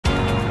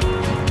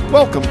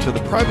Welcome to the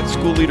Private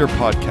School Leader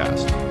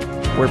Podcast,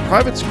 where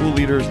private school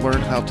leaders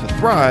learn how to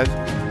thrive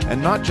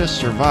and not just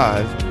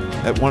survive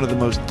at one of the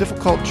most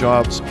difficult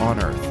jobs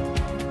on earth.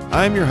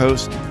 I'm your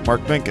host,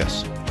 Mark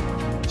Minkus.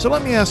 So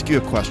let me ask you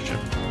a question.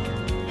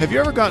 Have you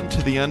ever gotten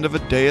to the end of a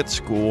day at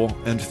school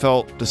and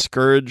felt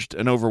discouraged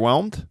and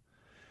overwhelmed?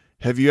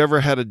 Have you ever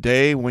had a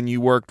day when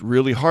you worked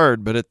really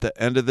hard, but at the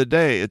end of the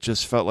day, it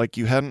just felt like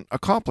you hadn't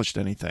accomplished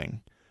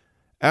anything?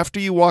 After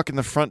you walk in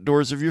the front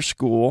doors of your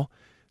school,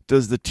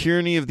 does the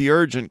tyranny of the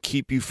urgent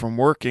keep you from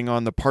working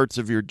on the parts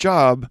of your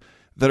job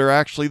that are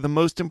actually the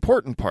most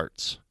important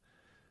parts?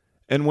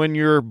 And when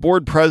your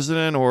board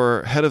president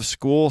or head of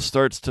school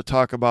starts to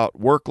talk about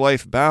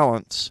work-life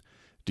balance,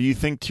 do you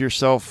think to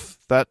yourself,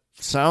 that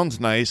sounds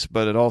nice,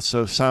 but it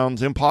also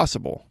sounds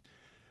impossible?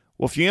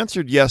 Well, if you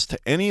answered yes to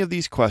any of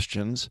these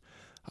questions,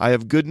 I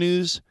have good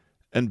news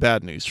and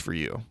bad news for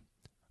you.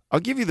 I'll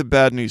give you the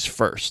bad news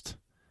first.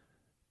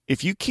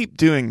 If you keep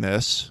doing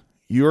this,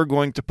 you are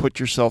going to put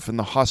yourself in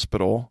the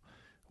hospital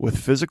with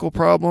physical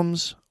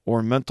problems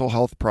or mental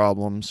health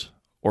problems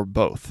or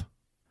both.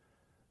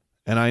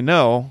 And I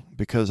know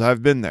because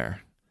I've been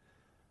there.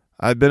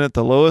 I've been at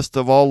the lowest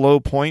of all low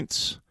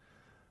points.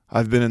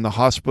 I've been in the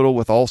hospital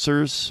with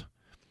ulcers.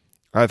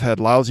 I've had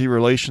lousy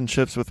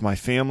relationships with my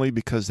family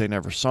because they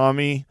never saw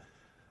me.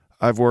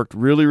 I've worked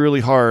really,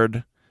 really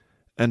hard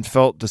and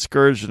felt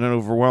discouraged and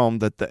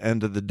overwhelmed at the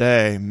end of the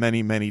day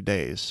many, many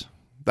days.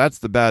 That's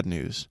the bad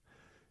news.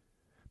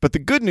 But the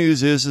good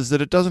news is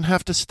that it doesn't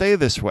have to stay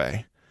this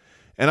way.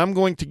 And I'm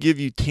going to give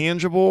you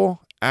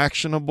tangible,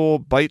 actionable,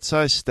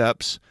 bite-sized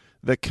steps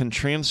that can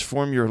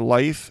transform your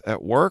life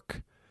at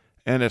work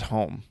and at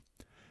home.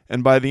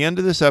 And by the end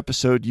of this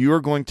episode, you are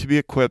going to be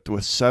equipped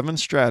with 7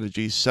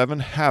 strategies,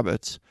 7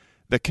 habits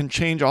that can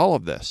change all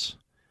of this.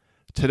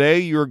 Today,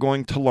 you are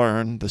going to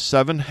learn the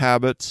 7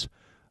 habits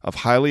of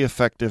highly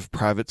effective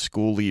private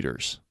school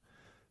leaders.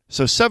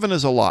 So 7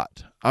 is a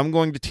lot. I'm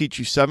going to teach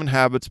you 7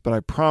 habits, but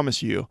I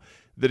promise you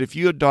that if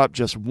you adopt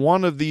just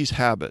one of these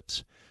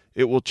habits,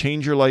 it will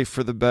change your life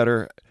for the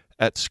better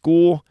at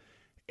school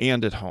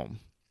and at home.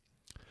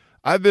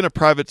 I've been a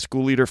private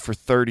school leader for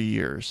 30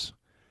 years.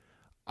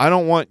 I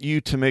don't want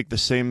you to make the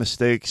same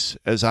mistakes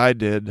as I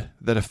did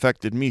that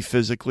affected me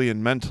physically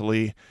and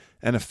mentally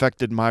and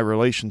affected my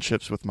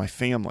relationships with my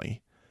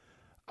family.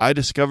 I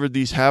discovered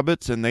these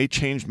habits and they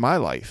changed my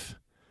life,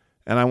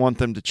 and I want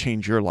them to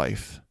change your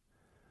life.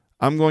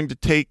 I'm going to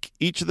take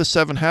each of the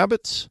 7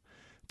 habits,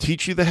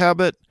 teach you the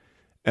habit,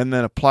 and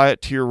then apply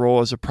it to your role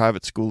as a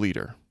private school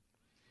leader.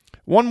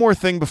 One more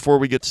thing before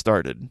we get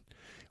started.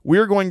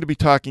 We're going to be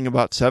talking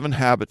about 7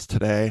 habits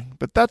today,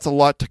 but that's a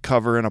lot to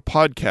cover in a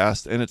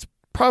podcast, and it's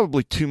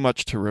probably too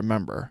much to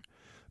remember.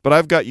 But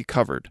I've got you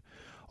covered.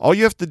 All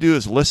you have to do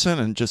is listen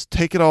and just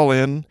take it all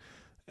in,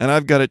 and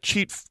I've got a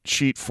cheat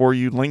sheet for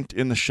you linked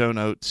in the show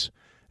notes,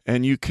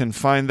 and you can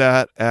find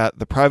that at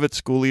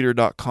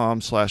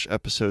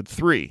theprivateschoolleader.com/episode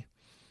 3.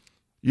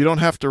 You don't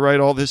have to write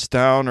all this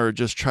down or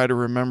just try to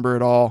remember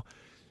it all.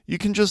 You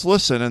can just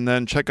listen and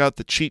then check out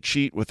the cheat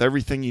sheet with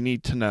everything you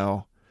need to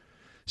know.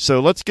 So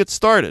let's get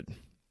started.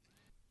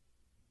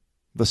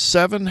 The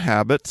 7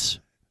 Habits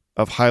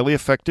of Highly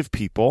Effective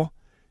People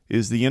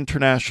is the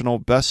international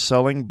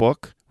best-selling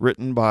book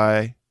written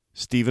by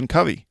Stephen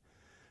Covey.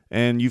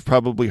 And you've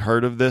probably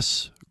heard of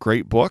this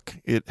great book.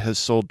 It has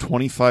sold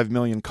 25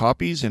 million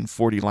copies in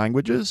 40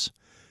 languages.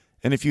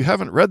 And if you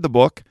haven't read the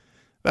book,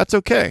 that's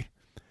okay.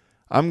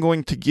 I'm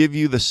going to give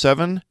you the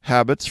 7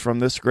 habits from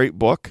this great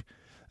book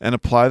and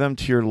apply them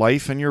to your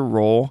life and your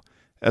role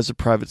as a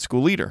private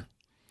school leader.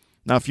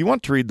 Now, if you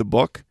want to read the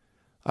book,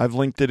 I've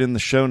linked it in the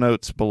show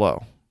notes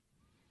below.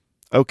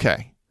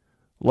 Okay,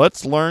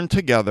 let's learn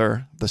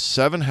together the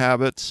 7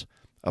 habits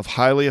of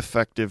highly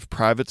effective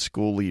private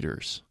school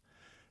leaders.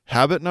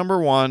 Habit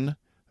number 1,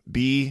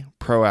 be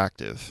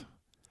proactive.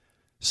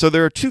 So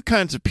there are 2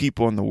 kinds of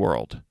people in the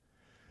world: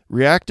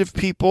 reactive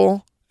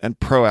people and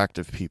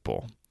proactive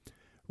people.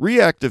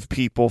 Reactive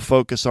people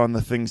focus on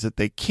the things that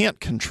they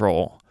can't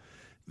control.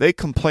 They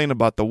complain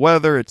about the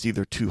weather. It's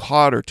either too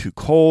hot or too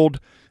cold.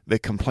 They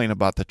complain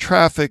about the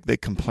traffic. They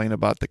complain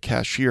about the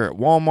cashier at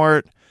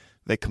Walmart.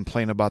 They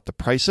complain about the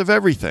price of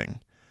everything.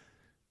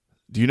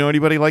 Do you know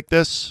anybody like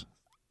this?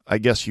 I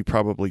guess you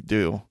probably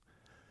do.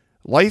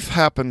 Life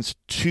happens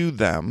to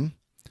them.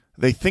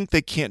 They think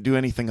they can't do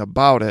anything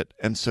about it,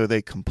 and so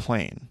they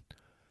complain.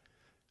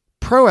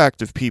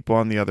 Proactive people,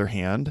 on the other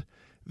hand,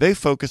 they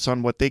focus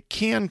on what they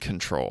can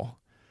control,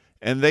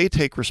 and they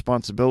take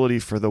responsibility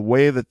for the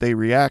way that they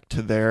react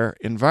to their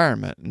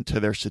environment and to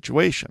their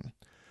situation.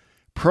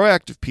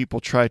 Proactive people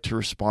try to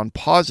respond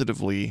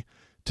positively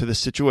to the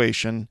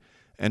situation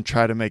and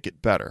try to make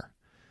it better.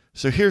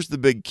 So here's the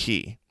big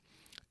key.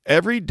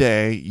 Every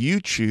day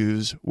you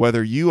choose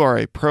whether you are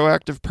a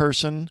proactive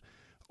person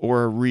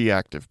or a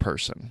reactive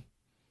person.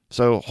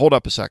 So hold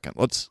up a second.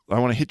 I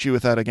want to hit you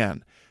with that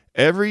again.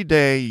 Every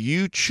day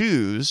you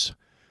choose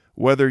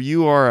whether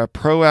you are a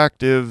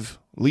proactive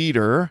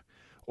leader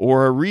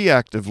or a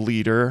reactive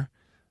leader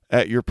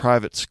at your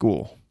private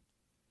school.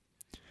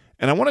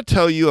 And I want to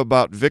tell you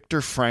about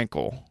Viktor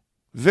Frankl.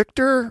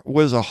 Victor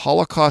was a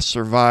Holocaust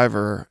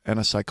survivor and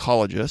a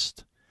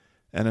psychologist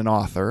and an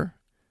author,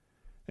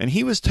 and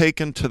he was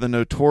taken to the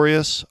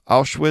notorious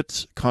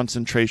Auschwitz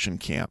concentration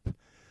camp,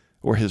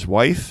 where his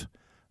wife,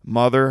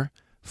 mother,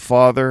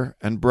 father,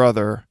 and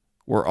brother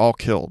were all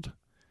killed.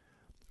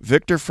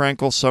 Viktor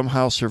Frankl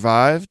somehow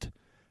survived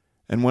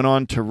and went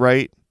on to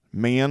write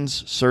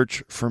Man's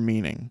Search for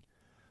Meaning,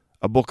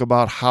 a book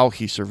about how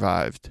he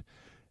survived,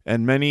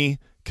 and many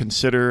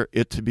consider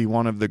it to be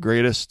one of the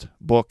greatest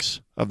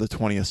books of the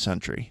 20th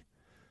century,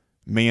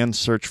 Man's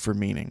Search for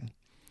Meaning.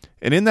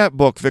 And in that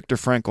book, Viktor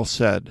Frankl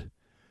said,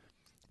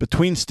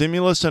 "Between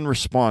stimulus and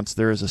response,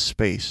 there is a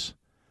space.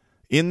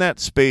 In that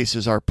space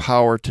is our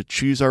power to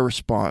choose our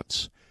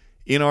response.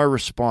 In our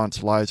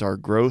response lies our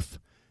growth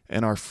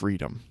and our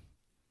freedom."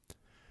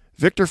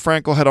 Viktor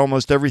Frankl had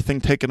almost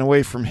everything taken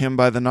away from him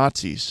by the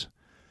Nazis.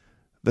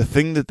 The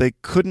thing that they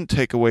couldn't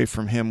take away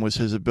from him was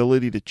his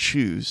ability to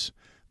choose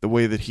the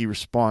way that he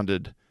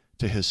responded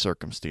to his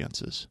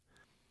circumstances.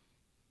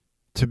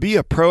 To be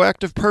a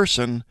proactive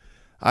person,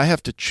 I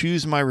have to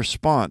choose my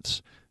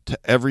response to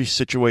every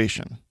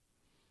situation.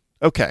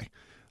 Okay,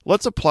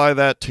 let's apply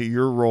that to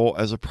your role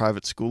as a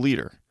private school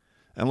leader.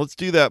 And let's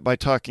do that by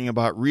talking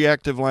about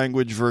reactive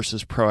language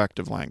versus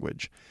proactive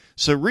language.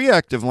 So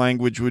reactive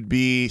language would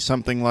be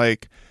something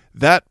like,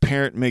 "That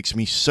parent makes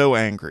me so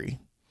angry."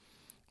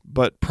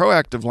 But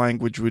proactive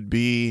language would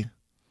be,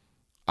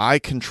 "I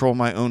control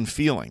my own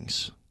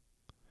feelings."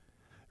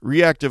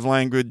 Reactive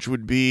language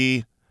would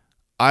be,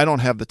 "I don't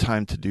have the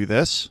time to do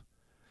this."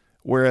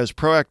 Whereas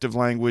proactive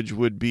language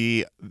would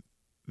be,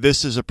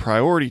 "This is a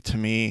priority to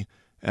me,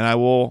 and I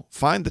will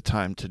find the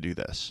time to do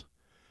this."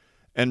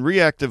 And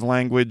reactive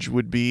language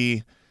would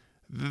be,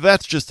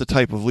 "That's just the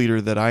type of leader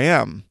that I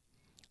am."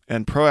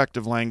 And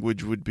proactive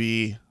language would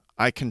be,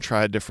 "I can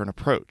try a different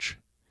approach."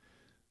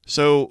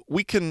 So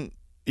we can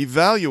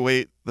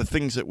evaluate the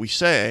things that we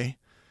say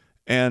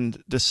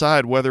and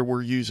decide whether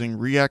we're using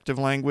reactive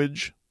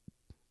language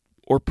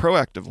or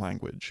proactive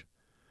language.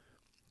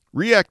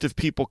 Reactive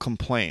people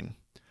complain,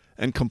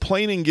 and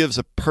complaining gives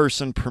a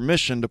person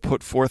permission to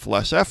put forth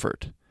less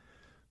effort.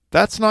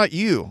 That's not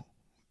you.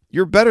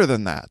 You're better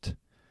than that.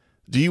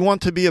 Do you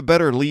want to be a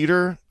better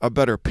leader, a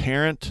better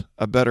parent,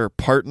 a better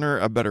partner,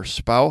 a better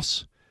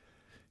spouse?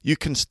 You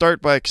can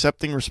start by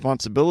accepting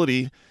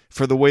responsibility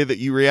for the way that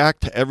you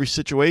react to every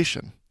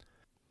situation.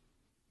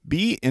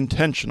 Be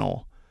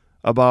intentional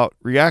about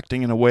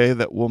reacting in a way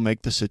that will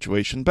make the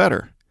situation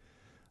better.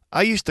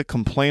 I used to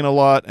complain a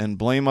lot and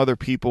blame other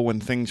people when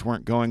things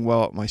weren't going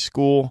well at my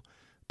school,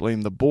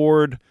 blame the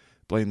board,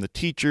 blame the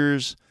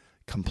teachers,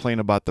 complain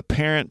about the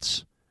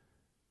parents,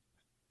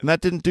 and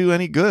that didn't do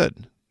any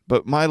good.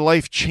 But my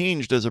life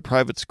changed as a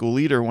private school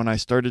leader when I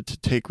started to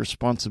take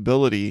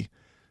responsibility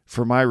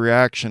for my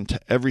reaction to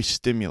every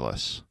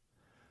stimulus.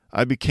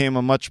 I became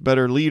a much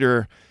better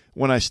leader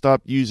when I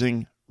stopped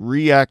using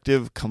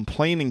reactive,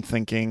 complaining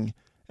thinking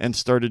and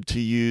started to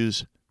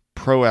use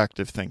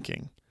proactive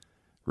thinking.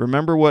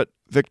 Remember what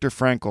Viktor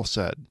Frankl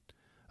said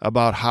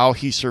about how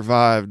he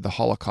survived the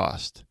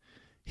Holocaust.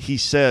 He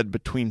said,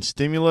 "Between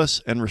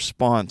stimulus and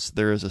response,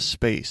 there is a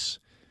space.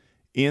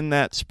 In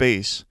that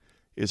space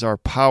is our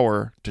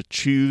power to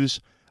choose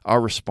our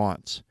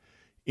response.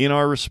 In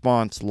our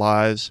response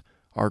lies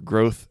our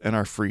growth and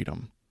our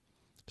freedom."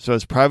 So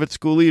as private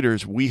school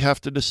leaders, we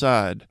have to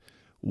decide,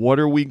 what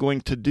are we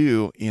going to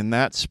do in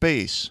that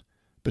space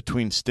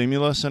between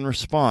stimulus and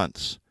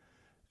response?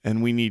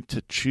 And we need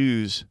to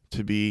choose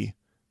to be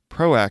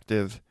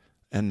proactive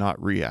and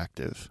not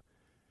reactive.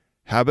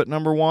 Habit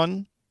number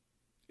 1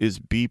 is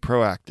be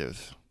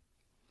proactive.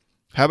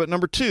 Habit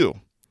number 2,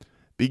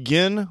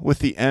 begin with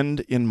the end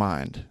in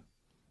mind.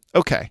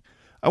 Okay,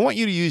 I want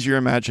you to use your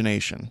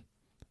imagination.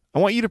 I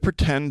want you to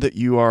pretend that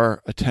you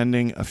are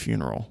attending a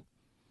funeral.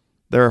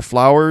 There are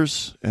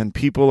flowers and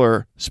people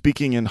are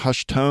speaking in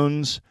hushed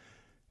tones,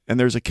 and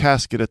there's a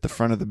casket at the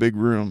front of the big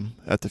room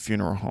at the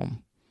funeral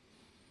home.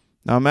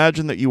 Now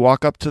imagine that you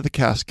walk up to the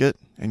casket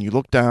and you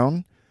look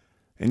down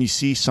and you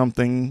see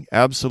something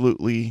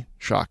absolutely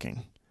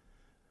shocking.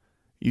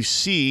 You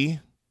see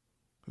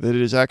that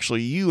it is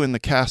actually you in the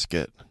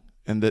casket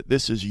and that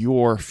this is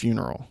your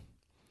funeral.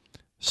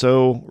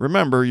 So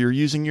remember, you're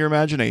using your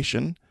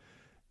imagination.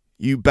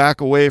 You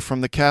back away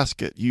from the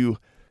casket. You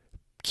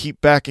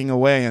keep backing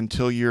away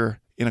until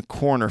you're in a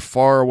corner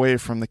far away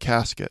from the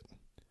casket.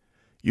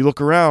 You look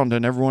around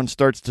and everyone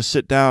starts to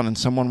sit down and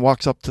someone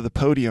walks up to the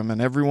podium and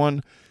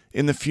everyone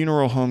in the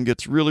funeral home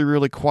gets really,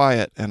 really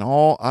quiet and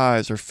all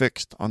eyes are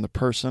fixed on the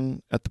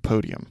person at the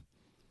podium.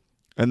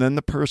 And then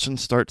the person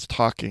starts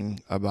talking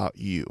about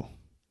you.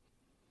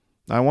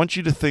 Now, I want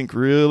you to think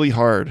really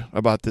hard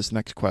about this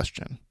next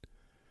question.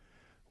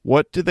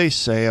 What do they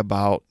say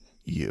about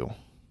you?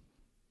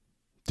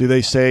 Do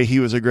they say he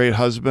was a great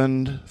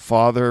husband,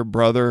 father,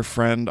 brother,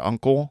 friend,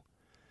 uncle?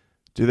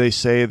 Do they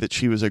say that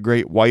she was a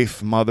great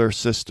wife, mother,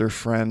 sister,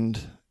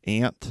 friend,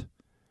 aunt?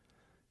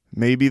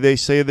 Maybe they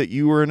say that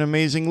you were an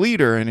amazing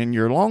leader, and in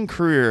your long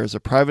career as a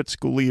private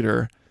school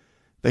leader,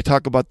 they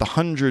talk about the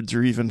hundreds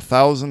or even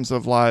thousands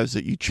of lives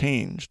that you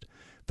changed,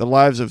 the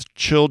lives of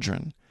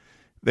children.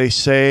 They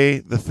say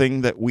the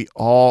thing that we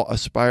all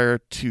aspire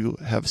to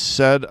have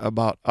said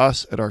about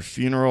us at our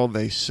funeral.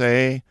 They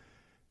say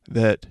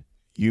that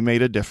you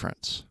made a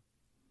difference.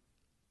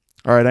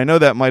 All right, I know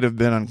that might have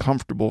been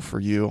uncomfortable for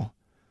you,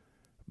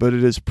 but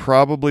it is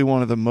probably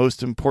one of the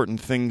most important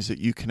things that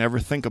you can ever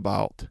think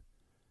about,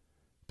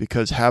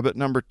 because habit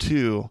number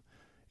 2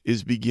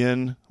 is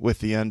begin with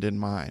the end in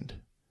mind.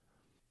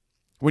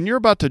 When you're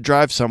about to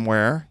drive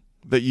somewhere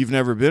that you've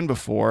never been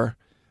before,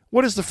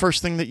 what is the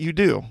first thing that you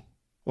do?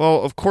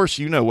 Well, of course,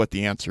 you know what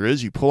the answer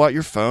is. You pull out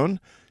your phone,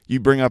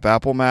 you bring up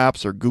Apple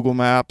Maps or Google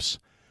Maps,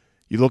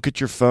 you look at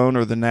your phone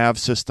or the nav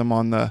system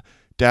on the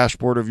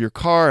dashboard of your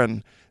car,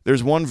 and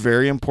there's one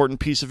very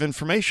important piece of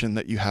information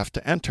that you have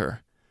to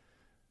enter.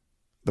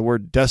 The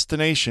word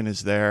destination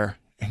is there,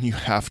 and you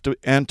have to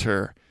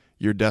enter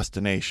your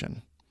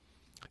destination.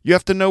 You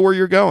have to know where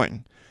you're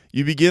going.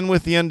 You begin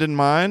with the end in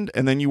mind,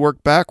 and then you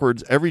work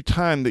backwards every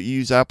time that you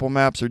use Apple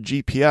Maps or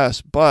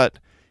GPS, but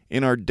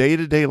in our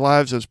day-to-day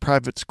lives as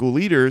private school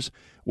leaders,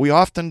 we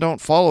often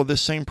don't follow this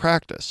same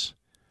practice.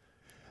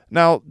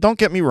 Now, don't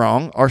get me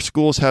wrong, our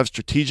schools have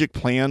strategic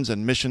plans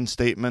and mission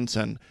statements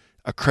and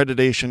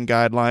accreditation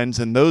guidelines,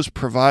 and those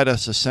provide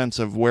us a sense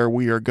of where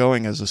we are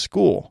going as a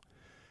school.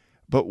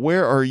 But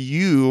where are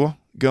you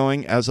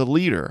going as a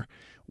leader?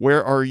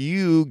 Where are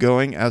you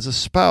going as a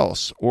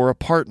spouse or a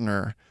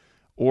partner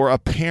or a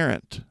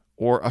parent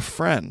or a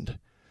friend?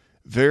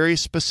 Very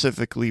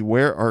specifically,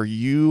 where are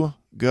you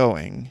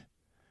going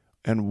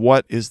and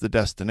what is the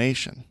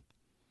destination?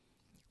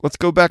 Let's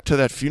go back to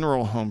that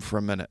funeral home for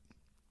a minute.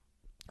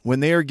 When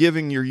they are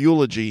giving your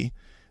eulogy,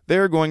 they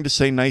are going to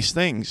say nice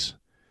things.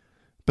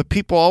 But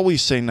people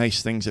always say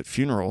nice things at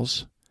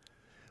funerals.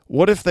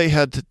 What if they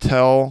had to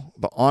tell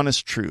the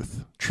honest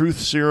truth? Truth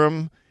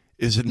serum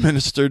is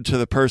administered to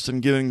the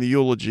person giving the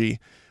eulogy.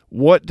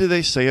 What do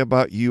they say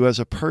about you as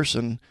a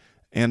person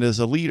and as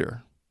a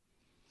leader?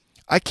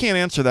 I can't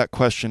answer that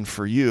question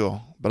for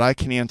you, but I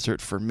can answer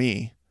it for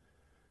me.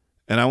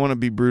 And I want to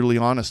be brutally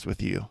honest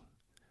with you.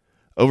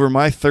 Over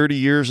my 30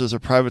 years as a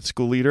private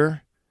school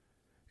leader,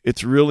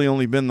 it's really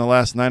only been the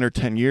last 9 or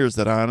 10 years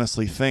that I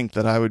honestly think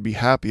that I would be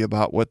happy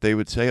about what they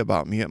would say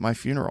about me at my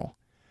funeral.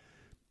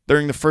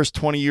 During the first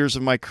 20 years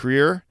of my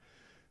career,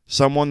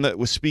 someone that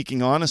was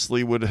speaking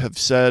honestly would have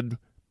said,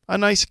 a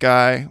nice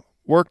guy,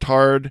 worked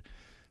hard,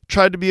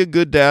 tried to be a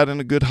good dad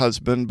and a good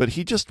husband, but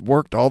he just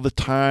worked all the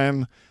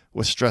time,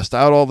 was stressed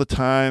out all the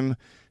time,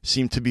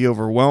 seemed to be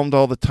overwhelmed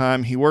all the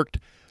time. He worked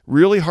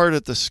really hard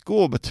at the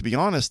school, but to be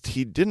honest,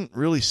 he didn't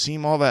really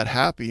seem all that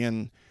happy,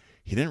 and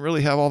he didn't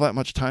really have all that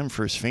much time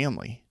for his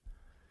family.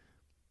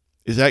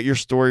 Is that your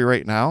story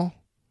right now?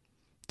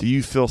 Do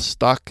you feel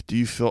stuck? Do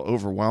you feel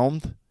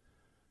overwhelmed?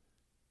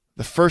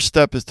 The first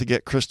step is to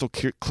get crystal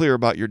clear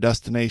about your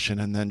destination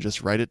and then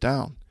just write it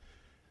down.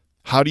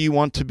 How do you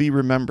want to be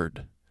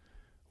remembered?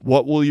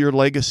 What will your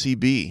legacy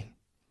be?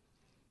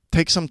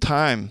 Take some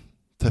time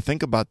to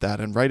think about that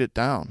and write it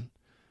down.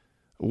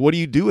 What do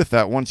you do with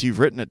that once you've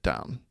written it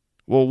down?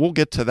 Well, we'll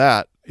get to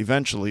that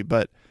eventually,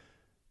 but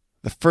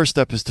the first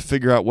step is to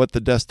figure out what the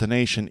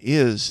destination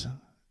is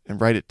and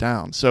write it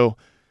down. So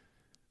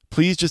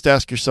please just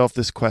ask yourself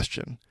this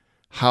question.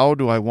 How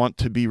do I want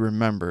to be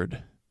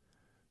remembered?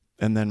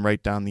 And then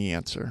write down the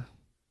answer.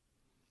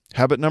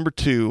 Habit number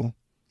 2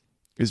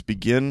 is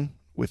begin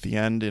with the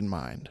end in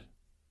mind.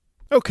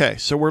 Okay,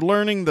 so we're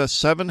learning the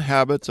 7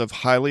 habits of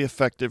highly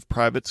effective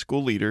private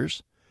school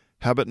leaders.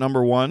 Habit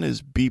number 1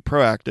 is be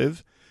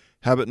proactive.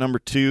 Habit number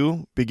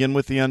 2, begin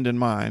with the end in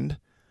mind.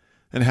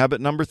 And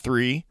habit number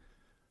 3,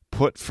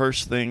 put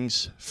first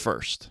things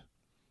first.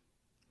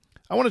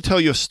 I want to tell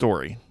you a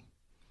story.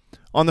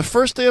 On the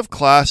first day of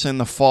class in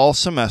the fall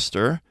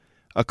semester,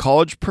 a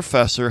college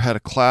professor had a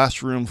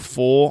classroom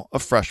full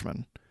of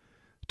freshmen.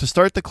 To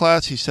start the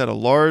class, he set a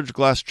large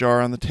glass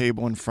jar on the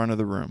table in front of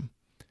the room.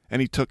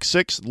 And he took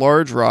 6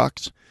 large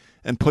rocks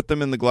and put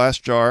them in the glass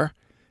jar,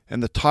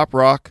 and the top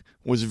rock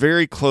was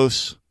very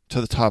close to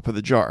the top of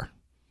the jar.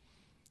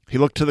 He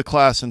looked to the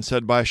class and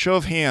said, by a show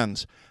of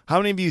hands, how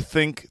many of you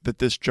think that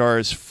this jar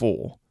is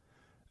full?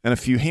 And a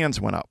few hands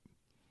went up.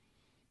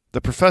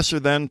 The professor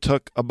then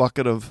took a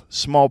bucket of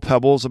small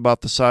pebbles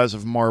about the size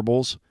of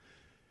marbles,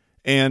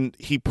 and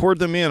he poured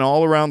them in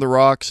all around the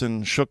rocks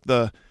and shook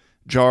the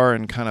jar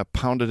and kind of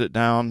pounded it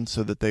down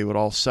so that they would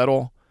all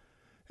settle.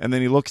 And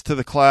then he looks to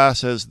the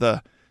class as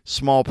the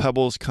small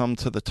pebbles come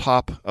to the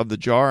top of the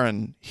jar,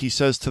 and he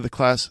says to the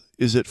class,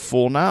 is it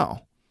full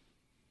now?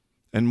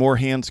 And more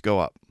hands go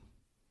up.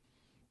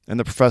 And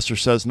the professor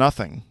says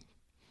nothing,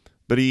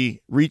 but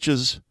he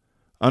reaches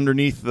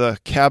underneath the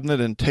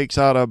cabinet and takes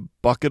out a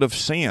bucket of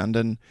sand,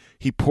 and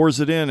he pours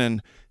it in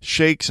and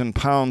shakes and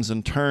pounds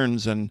and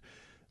turns and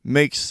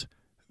makes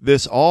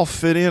this all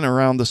fit in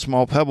around the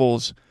small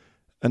pebbles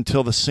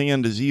until the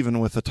sand is even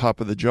with the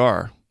top of the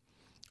jar.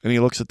 And he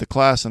looks at the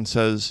class and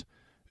says,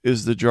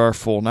 is the jar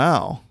full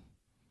now?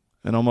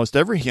 And almost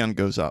every hand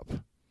goes up.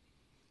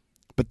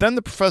 But then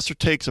the professor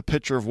takes a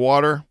pitcher of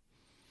water,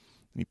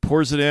 and he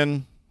pours it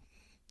in,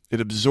 it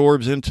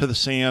absorbs into the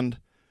sand,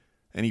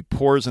 and he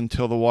pours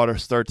until the water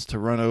starts to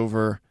run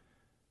over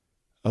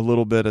a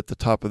little bit at the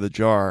top of the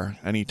jar,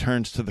 and he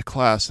turns to the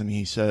class and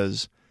he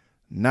says,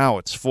 "Now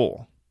it's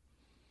full."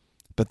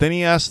 But then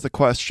he asks the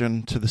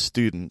question to the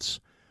students,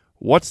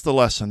 "What's the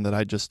lesson that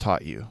I just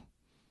taught you?"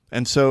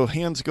 And so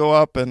hands go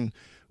up, and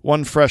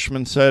one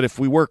freshman said, "If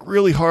we work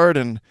really hard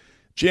and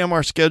jam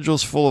our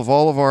schedules full of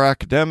all of our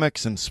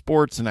academics and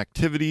sports and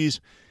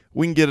activities,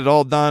 we can get it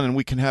all done and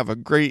we can have a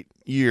great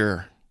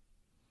year."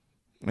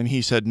 And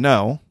he said,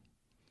 "No,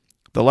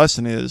 the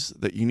lesson is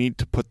that you need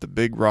to put the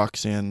big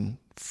rocks in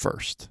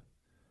first."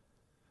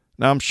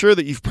 Now, I'm sure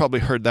that you've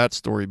probably heard that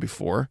story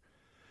before.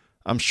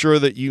 I'm sure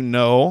that you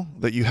know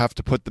that you have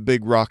to put the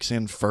big rocks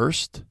in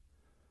first,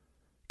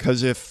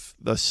 because if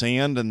the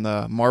sand and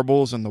the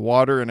marbles and the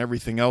water and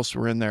everything else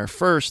were in there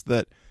first,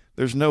 that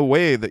there's no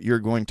way that you're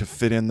going to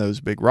fit in those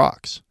big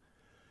rocks.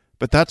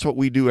 But that's what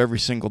we do every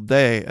single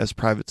day as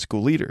private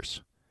school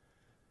leaders.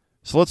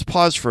 So let's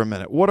pause for a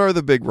minute. What are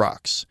the big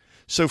rocks?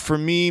 So for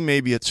me,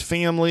 maybe it's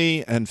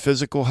family and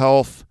physical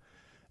health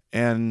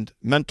and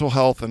mental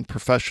health and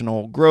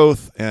professional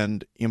growth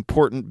and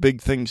important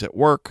big things at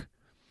work.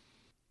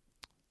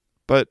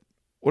 But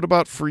what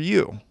about for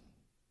you?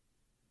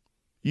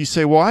 You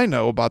say, "Well, I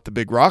know about the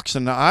big rocks,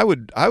 and I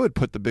would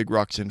put the big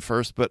rocks in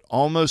first," but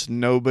almost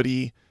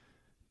nobody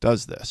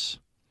does this.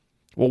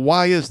 Well,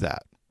 why is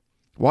that?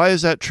 Why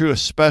is that true,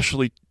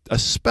 especially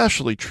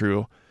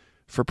true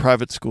for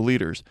private school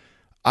leaders?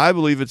 I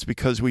believe it's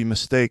because we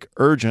mistake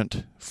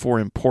urgent for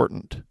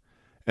important.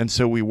 And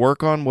so we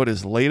work on what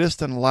is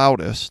latest and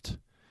loudest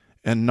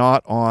and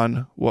not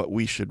on what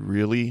we should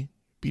really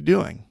be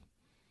doing.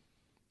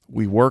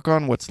 We work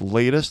on what's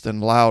latest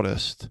and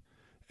loudest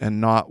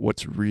and not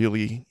what's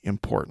really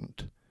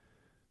important.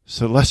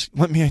 So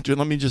let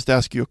me just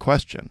ask you a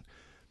question.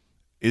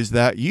 Is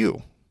that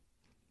you?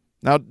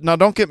 Now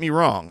don't get me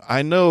wrong.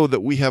 I know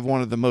that we have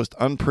one of the most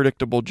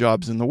unpredictable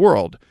jobs in the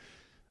world.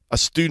 A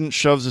student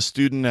shoves a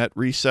student at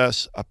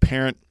recess, a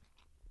parent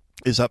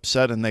is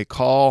upset and they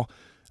call,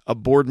 a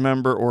board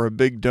member or a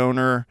big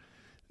donor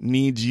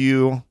needs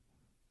you,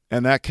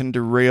 and that can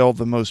derail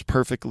the most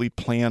perfectly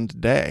planned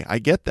day. I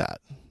get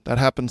that. That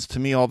happens to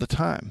me all the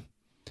time.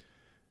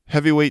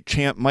 Heavyweight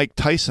champ Mike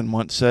Tyson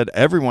once said,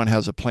 "Everyone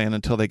has a plan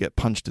until they get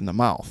punched in the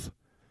mouth."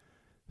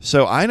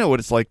 So I know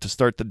what it's like to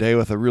start the day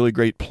with a really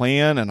great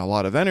plan and a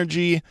lot of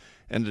energy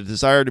and a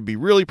desire to be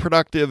really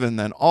productive, and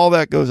then all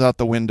that goes out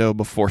the window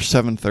before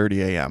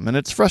 7:30 a.m., and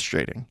it's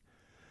frustrating.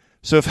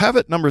 So if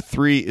habit number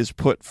 3 is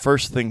put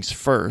first things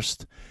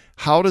first,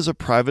 how does a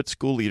private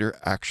school leader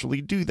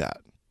actually do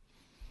that?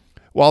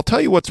 Well, I'll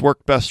tell you what's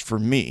worked best for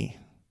me.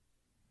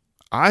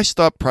 I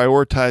stopped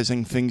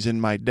prioritizing things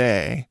in my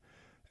day,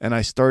 and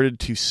I started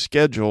to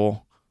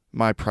schedule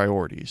my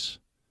priorities.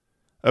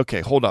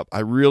 Okay, hold up. I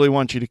really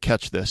want you to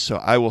catch this, so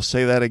I will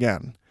say that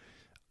again.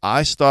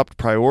 I stopped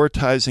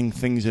prioritizing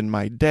things in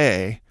my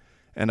day,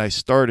 and I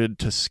started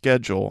to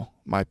schedule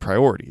my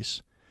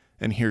priorities.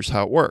 And here's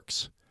how it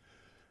works.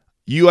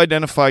 You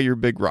identify your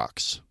big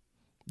rocks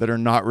that are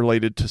not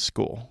related to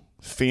school.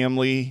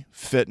 Family,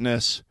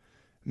 fitness,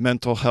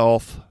 mental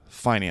health,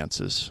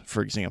 finances,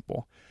 for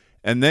example.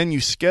 And then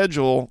you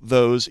schedule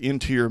those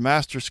into your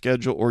master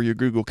schedule or your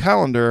Google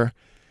Calendar,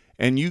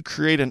 and you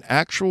create an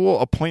actual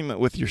appointment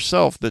with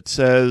yourself that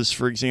says,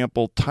 for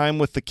example, time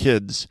with the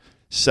kids,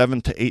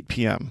 7 to 8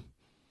 p.m.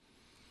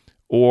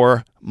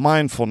 Or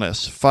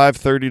mindfulness,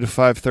 5:30 to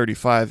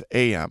 5:35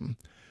 a.m.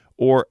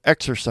 Or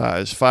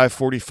exercise,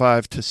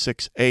 5:45 to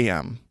 6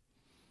 a.m.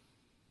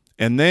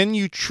 And then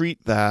you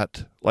treat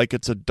that like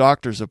it's a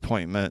doctor's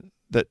appointment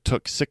that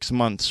took 6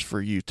 months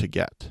for you to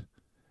get.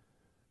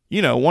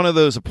 You know, one of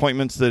those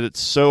appointments that it's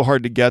so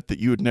hard to get that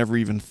you would never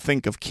even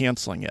think of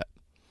canceling it.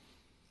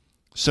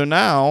 So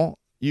now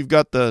you've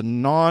got the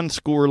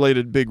non-school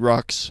related big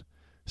rocks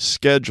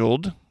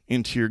scheduled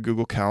into your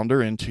Google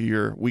Calendar, into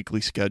your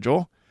weekly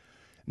schedule.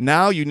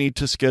 Now you need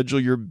to schedule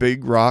your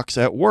big rocks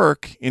at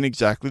work in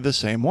exactly the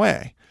same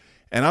way.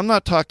 And I'm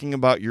not talking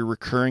about your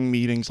recurring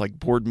meetings like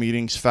board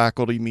meetings,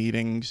 faculty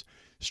meetings,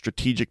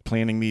 strategic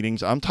planning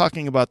meetings. I'm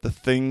talking about the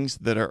things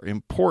that are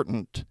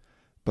important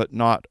but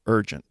not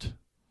urgent.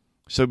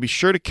 So be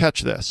sure to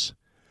catch this.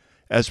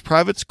 As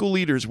private school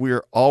leaders, we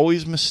are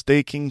always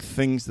mistaking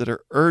things that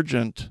are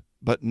urgent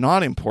but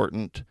not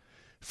important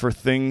for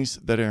things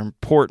that are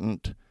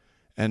important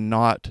and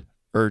not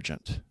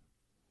urgent.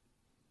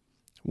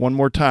 One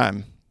more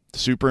time,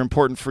 super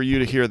important for you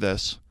to hear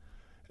this.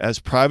 As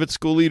private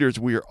school leaders,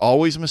 we are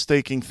always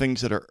mistaking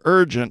things that are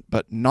urgent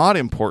but not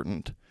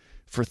important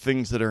for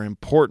things that are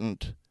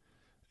important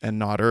and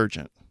not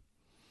urgent.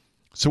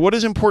 So what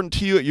is important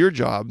to you at your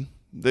job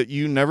that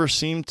you never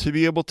seem to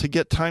be able to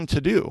get time to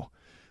do?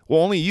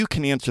 Well, only you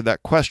can answer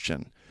that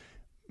question.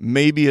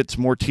 Maybe it's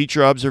more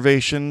teacher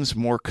observations,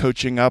 more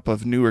coaching up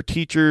of newer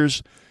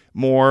teachers,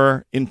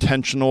 more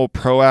intentional,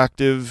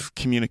 proactive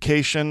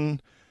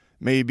communication.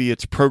 Maybe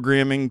it's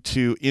programming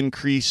to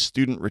increase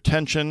student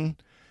retention.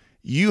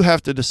 You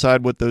have to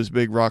decide what those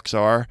big rocks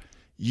are.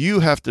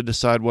 You have to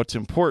decide what's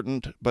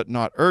important but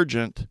not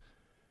urgent.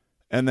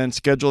 and then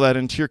schedule that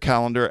into your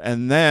calendar.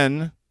 And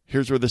then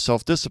here's where the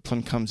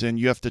self-discipline comes in.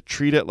 You have to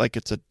treat it like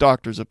it's a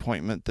doctor's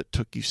appointment that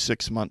took you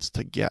 6 months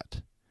to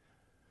get.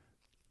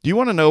 Do you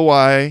want to know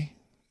why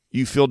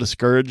you feel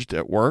discouraged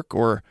at work,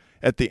 or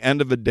at the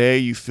end of a day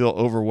you feel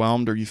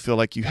overwhelmed, or you feel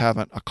like you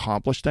haven't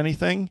accomplished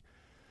anything?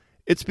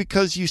 It's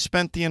because you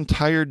spent the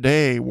entire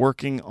day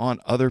working on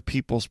other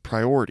people's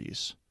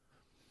priorities.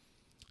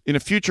 In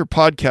a future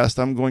podcast,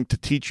 I'm going to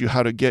teach you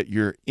how to get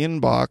your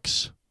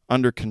inbox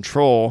under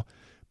control,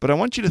 but I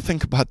want you to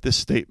think about this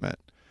statement.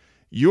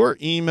 Your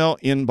email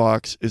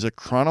inbox is a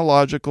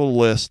chronological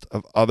list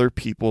of other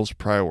people's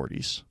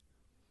priorities.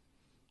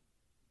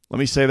 Let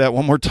me say that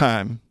one more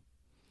time.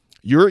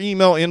 Your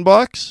email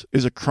inbox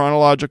is a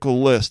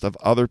chronological list of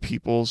other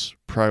people's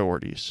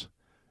priorities.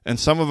 And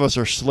some of us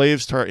are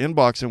slaves to our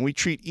inbox, and we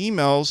treat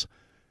emails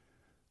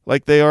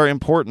like they are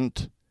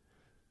important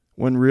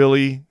when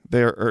really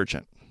they are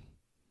urgent.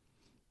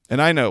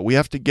 And I know we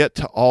have to get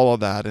to all of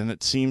that, and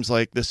it seems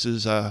like this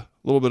is a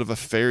little bit of a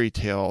fairy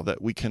tale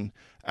that we can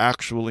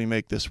actually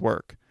make this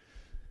work.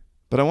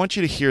 But I want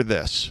you to hear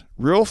this.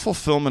 Real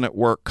fulfillment at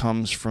work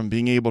comes from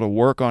being able to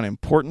work on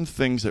important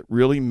things that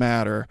really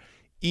matter,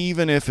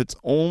 even if it's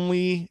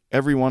only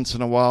every once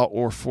in a while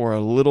or for a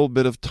little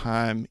bit of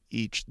time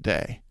each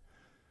day.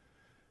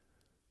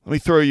 Let me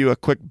throw you a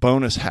quick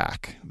bonus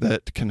hack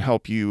that can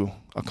help you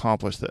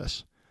accomplish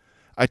this.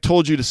 I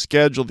told you to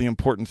schedule the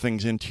important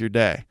things into your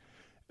day,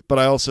 but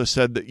I also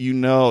said that you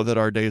know that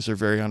our days are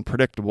very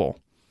unpredictable.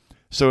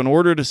 So in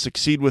order to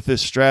succeed with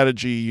this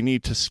strategy, you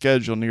need to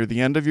schedule near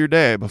the end of your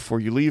day, before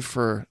you leave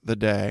for the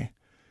day,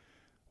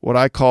 what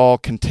I call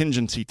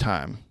contingency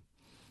time.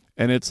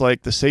 And it's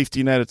like the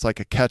safety net. It's like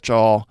a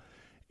catch-all.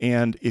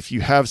 And if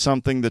you have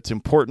something that's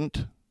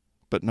important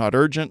but not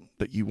urgent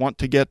that you want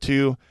to get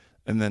to,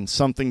 and then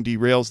something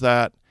derails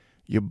that,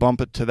 you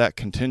bump it to that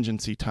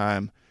contingency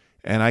time.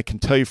 And I can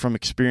tell you from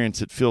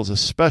experience, it feels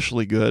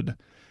especially good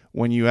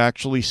when you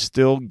actually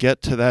still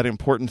get to that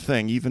important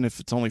thing, even if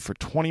it's only for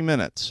 20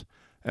 minutes,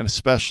 and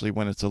especially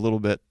when it's a little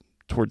bit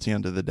towards the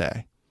end of the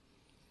day.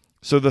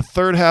 So the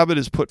third habit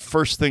is put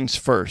first things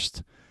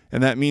first.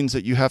 And that means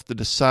that you have to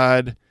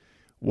decide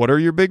what are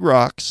your big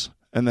rocks,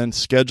 and then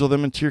schedule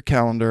them into your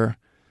calendar,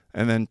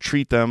 and then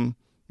treat them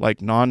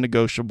like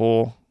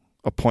non-negotiable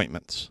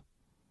appointments.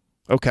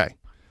 Okay,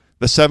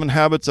 the 7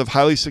 habits of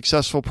highly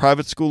successful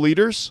private school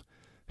leaders.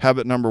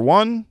 Habit number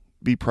 1,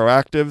 be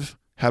proactive.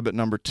 Habit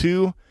number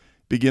 2,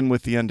 begin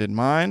with the end in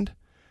mind.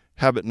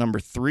 Habit number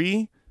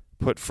 3,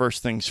 put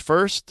first things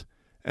first.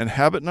 And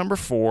habit number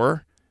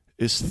 4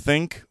 is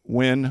think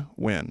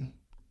win-win.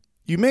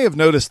 You may have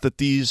noticed that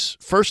these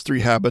first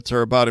 3 habits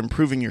are about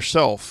improving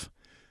yourself.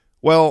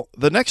 Well,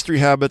 the next 3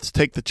 habits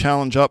take the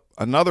challenge up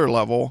another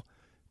level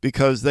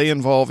because they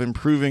involve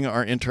improving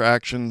our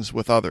interactions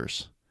with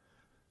others.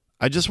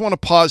 I just want to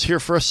pause here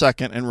for a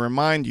second and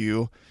remind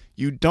you,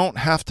 you don't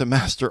have to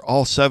master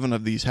all 7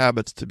 of these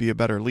habits to be a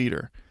better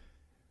leader.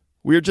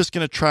 We're just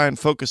going to try and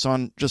focus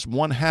on just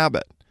one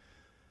habit.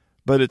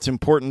 But it's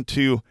important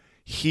to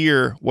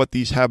hear what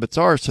these habits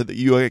are so that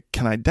you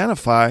can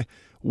identify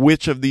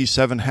which of these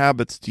 7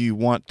 habits do you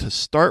want to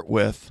start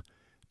with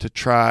to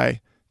try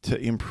to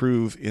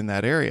improve in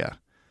that area.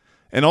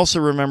 And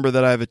also remember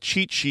that I have a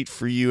cheat sheet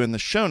for you in the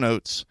show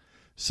notes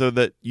so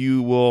that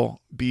you will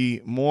be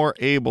more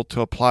able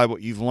to apply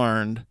what you've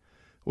learned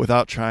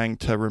without trying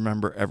to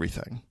remember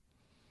everything.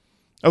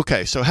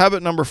 Okay, so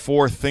habit number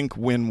 4, think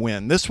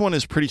win-win. This one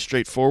is pretty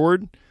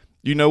straightforward.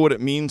 You know what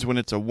it means when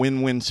it's a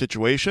win-win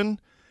situation.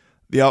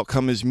 The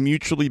outcome is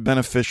mutually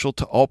beneficial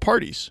to all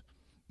parties.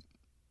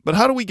 But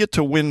how do we get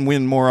to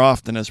win-win more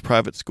often as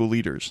private school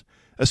leaders,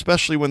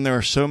 especially when there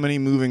are so many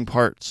moving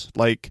parts,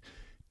 like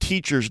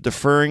teachers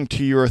deferring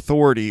to your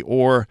authority,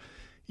 or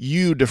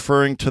you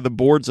deferring to the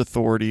board's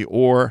authority,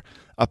 or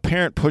a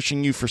parent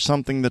pushing you for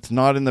something that's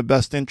not in the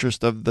best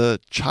interest of the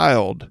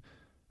child,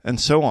 and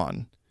so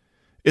on?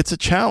 It's a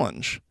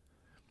challenge.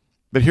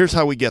 But here's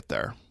how we get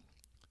there.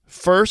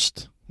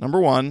 First, number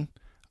 1,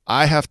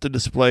 I have to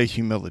display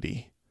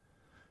humility.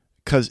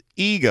 Because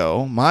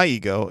ego, my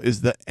ego,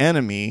 is the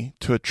enemy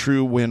to a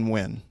true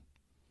win-win.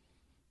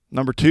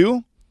 Number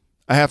 2,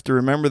 I have to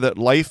remember that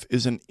life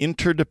is an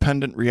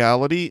interdependent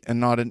reality and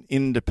not an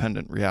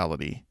independent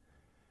reality.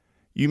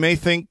 You may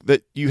think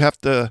that you have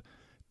to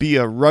be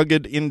a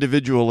rugged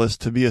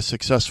individualist to be a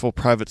successful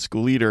private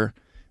school leader,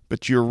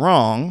 but you're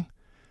wrong.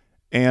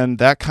 And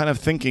that kind of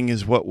thinking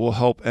is what will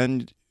help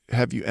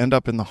have you end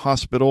up in the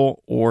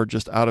hospital or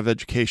just out of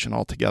education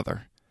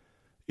altogether.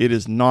 It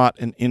is not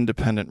an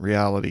independent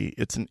reality.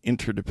 It's an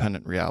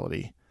interdependent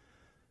reality.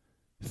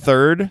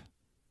 Third,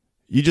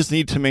 you just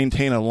need to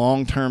maintain a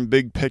long-term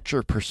big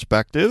picture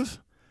perspective.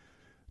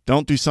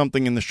 Don't do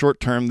something in the short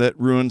term that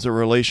ruins a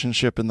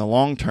relationship in the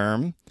long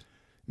term.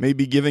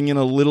 Maybe giving in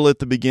a little at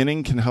the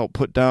beginning can help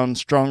put down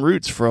strong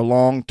roots for a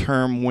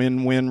long-term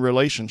win-win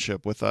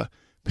relationship with a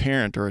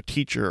parent or a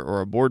teacher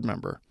or a board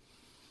member.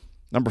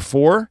 Number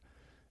 4,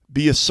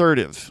 be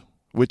assertive,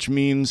 which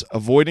means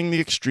avoiding the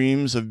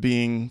extremes of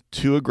being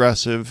too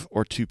aggressive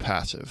or too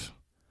passive.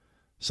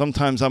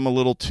 Sometimes I'm a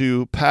little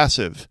too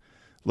passive,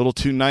 a little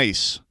too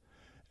nice,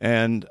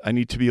 and I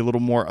need to be a little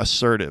more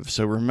assertive.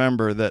 So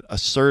remember that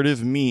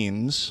assertive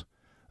means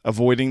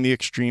avoiding the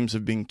extremes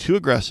of being too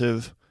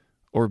aggressive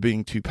or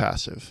being too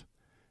passive.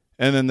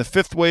 And then the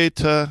fifth way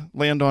to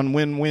land on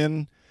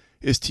win-win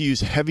is to use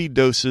heavy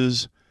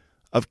doses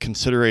of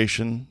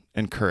consideration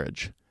and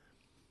courage.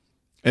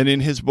 And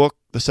in his book,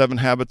 The 7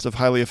 Habits of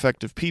Highly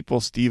Effective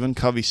People, Stephen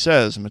Covey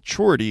says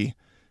maturity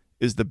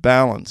is the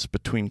balance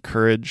between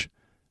courage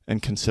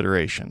and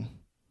consideration.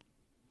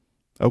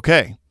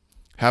 Okay,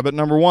 habit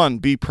number 1,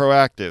 be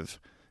proactive.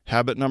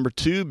 Habit number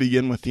 2,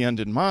 begin with the end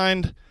in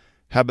mind.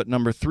 Habit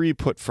number 3,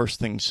 put first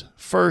things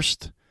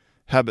first.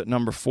 Habit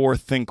number 4,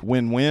 think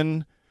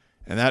win-win.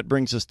 And that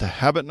brings us to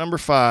habit number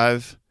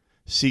 5,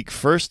 seek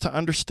first to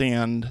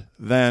understand,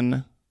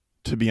 then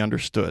to be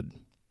understood.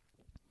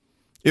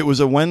 It was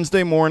a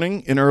Wednesday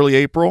morning in early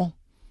April.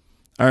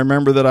 I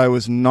remember that I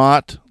was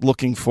not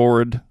looking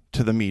forward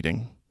to the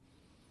meeting.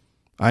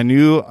 I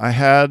knew I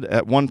had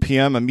at 1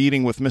 p.m. a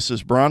meeting with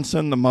Mrs.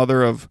 Bronson, the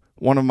mother of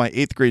one of my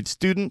 8th grade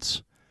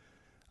students.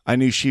 I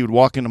knew she would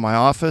walk into my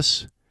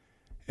office,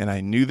 and I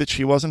knew that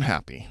she wasn't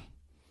happy.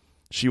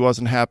 She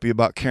wasn't happy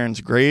about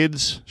Karen's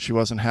grades. She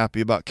wasn't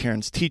happy about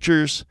Karen's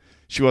teachers.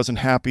 She wasn't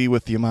happy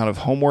with the amount of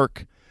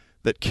homework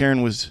that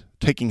Karen was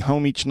taking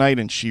home each night,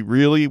 and she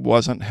really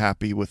wasn't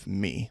happy with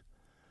me.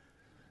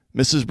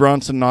 Mrs.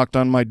 Bronson knocked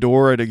on my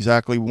door at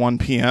exactly 1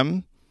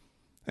 p.m.,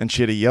 and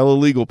she had a yellow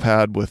legal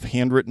pad with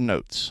handwritten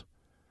notes.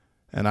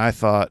 And I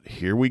thought,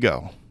 here we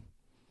go.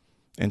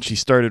 And she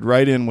started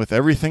right in with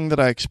everything that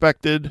I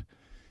expected.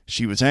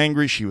 She was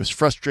angry, she was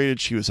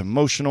frustrated, she was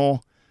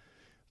emotional.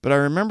 But I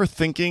remember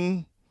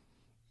thinking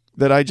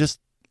that I just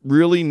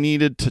really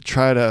needed to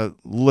try to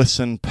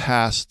listen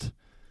past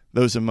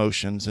those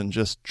emotions and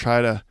just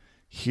try to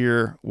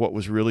hear what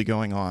was really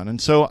going on.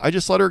 And so I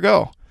just let her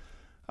go.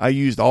 I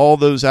used all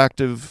those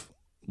active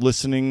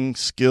listening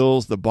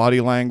skills, the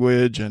body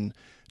language, and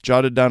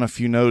jotted down a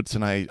few notes,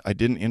 and I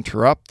didn't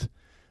interrupt,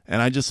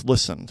 and I just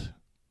listened.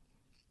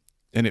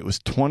 And it was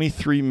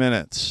 23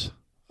 minutes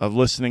of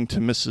listening to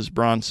Mrs.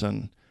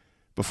 Bronson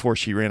before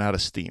she ran out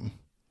of steam.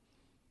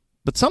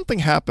 But something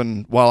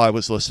happened while I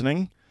was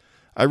listening.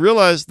 I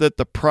realized that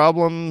the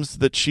problems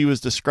that she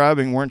was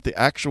describing weren't the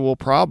actual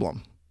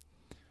problem.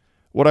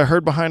 What I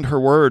heard behind her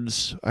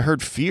words, I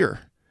heard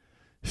fear.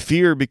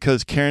 Fear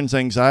because Karen's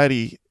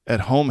anxiety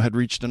at home had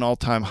reached an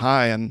all-time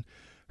high and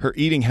her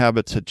eating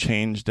habits had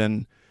changed.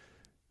 And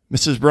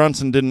Mrs.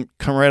 Bronson didn't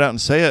come right out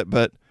and say it,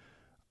 but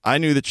I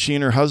knew that she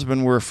and her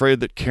husband were afraid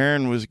that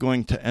Karen was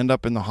going to end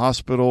up in the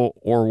hospital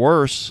or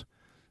worse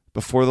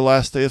before the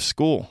last day of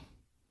school.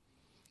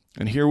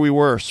 And here we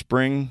were,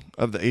 spring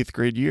of the 8th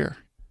grade year.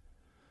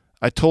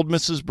 I told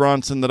Mrs.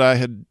 Bronson that I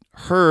had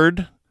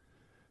heard,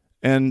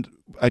 and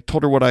I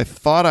told her what I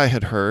thought I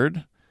had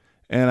heard,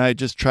 and I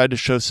just tried to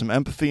show some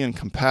empathy and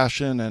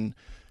compassion and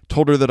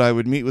told her that I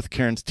would meet with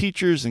Karen's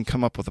teachers and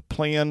come up with a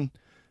plan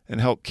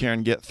and help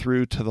Karen get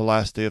through to the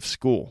last day of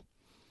school.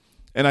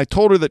 And I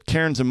told her that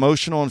Karen's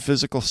emotional and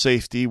physical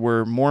safety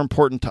were more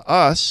important to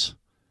us,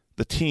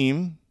 the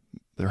team,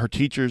 her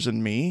teachers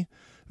and me,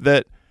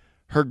 that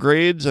her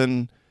grades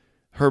and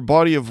her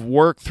body of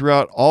work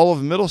throughout all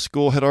of middle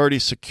school had already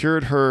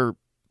secured her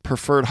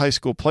preferred high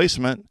school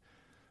placement.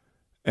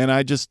 And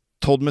I just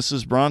told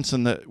Mrs.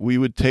 Bronson that we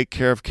would take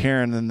care of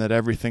Karen and that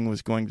everything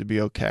was going to be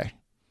okay.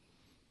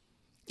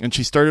 And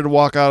she started to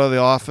walk out of the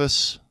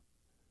office,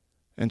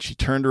 and she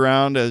turned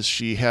around as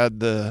she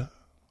had the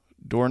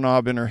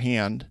doorknob in her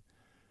hand,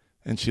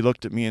 and she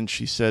looked at me and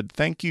she said,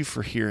 "Thank you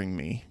for hearing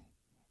me."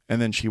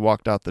 And then she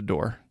walked out the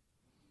door.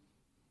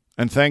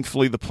 And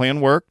thankfully the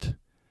plan worked,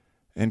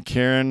 and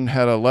Karen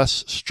had a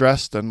less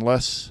stressed and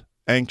less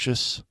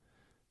anxious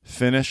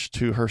finish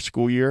to her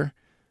school year,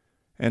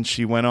 and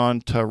she went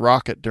on to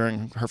rock it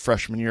during her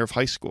freshman year of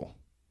high school.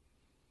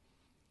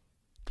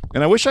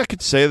 And I wish I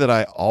could say that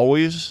I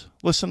always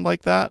listened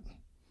like that.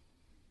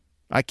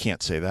 I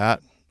can't say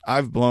that.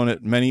 I've blown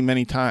it many,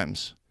 many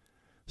times.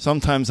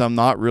 Sometimes I'm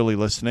not really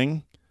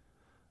listening.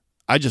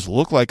 I just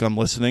look like I'm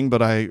listening,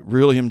 but I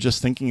really am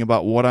just thinking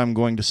about what I'm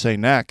going to say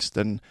next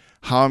and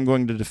how I'm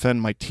going to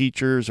defend my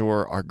teachers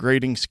or our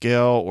grading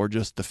scale or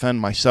just defend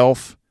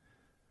myself.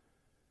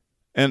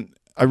 And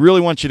I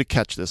really want you to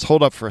catch this.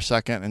 Hold up for a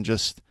second and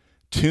just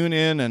tune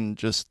in and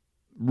just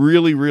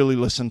really, really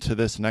listen to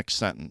this next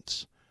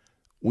sentence.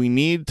 We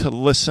need to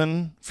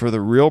listen for the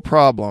real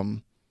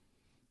problem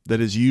that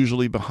is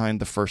usually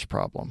behind the first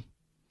problem.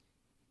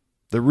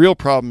 The real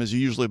problem is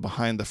usually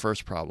behind the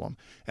first problem.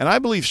 And I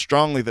believe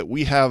strongly that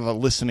we have a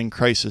listening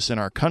crisis in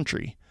our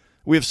country.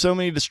 We have so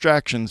many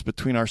distractions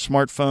between our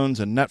smartphones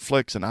and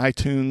Netflix and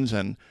iTunes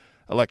and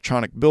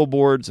electronic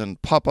billboards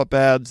and pop-up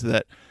ads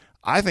that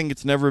I think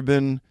it's never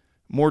been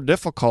more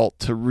difficult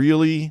to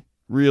really,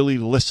 really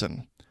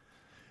listen.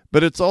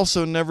 But it's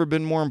also never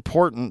been more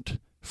important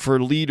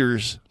for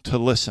leaders to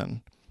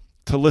listen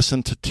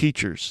to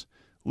teachers,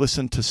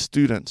 listen to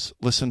students,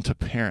 listen to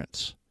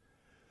parents.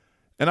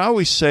 And I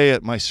always say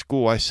at my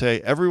school, I say,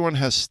 everyone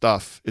has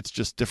stuff, it's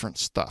just different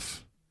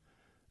stuff.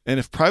 And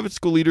if private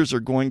school leaders are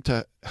going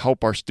to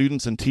help our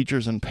students and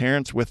teachers and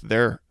parents with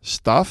their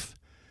stuff,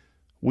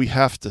 we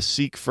have to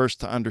seek first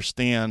to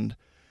understand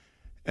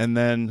and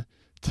then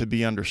to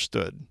be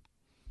understood.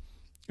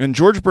 And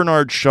George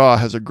Bernard Shaw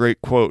has a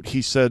great quote.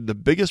 He said, "The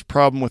biggest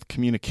problem with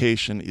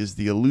communication is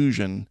the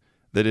illusion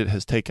that it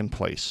has taken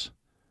place."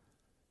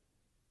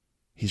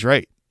 He's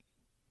right.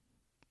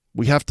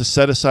 We have to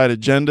set aside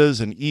agendas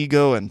and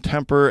ego and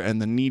temper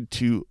and the need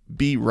to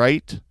be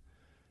right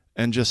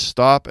and just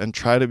stop and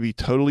try to be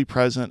totally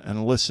present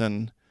and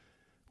listen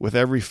with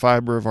every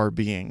fiber of our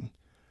being.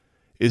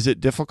 Is it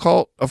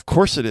difficult? Of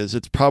course it is.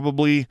 It's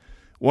probably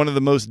one of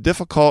the most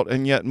difficult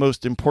and yet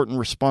most important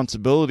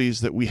responsibilities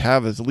that we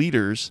have as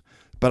leaders.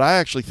 But I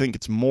actually think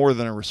it's more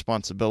than a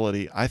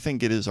responsibility. I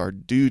think it is our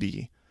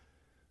duty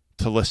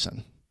to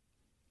listen.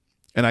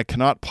 And I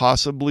cannot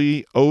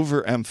possibly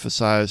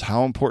overemphasize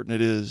how important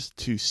it is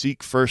to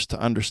seek first to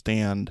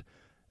understand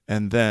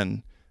and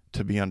then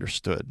to be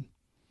understood.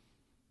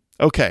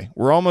 Okay,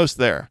 we're almost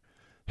there.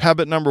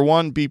 Habit number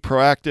 1, be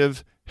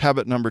proactive.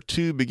 Habit number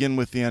 2, begin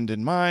with the end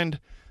in mind.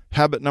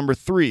 Habit number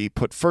 3,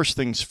 put first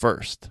things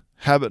first.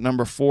 Habit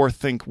number 4,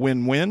 think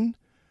win-win.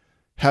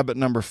 Habit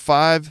number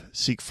 5,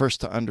 seek first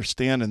to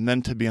understand and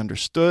then to be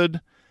understood.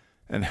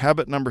 And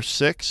habit number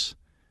 6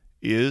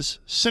 is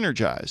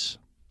synergize.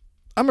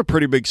 I'm a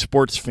pretty big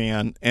sports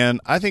fan,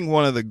 and I think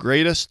one of the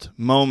greatest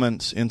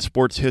moments in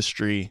sports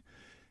history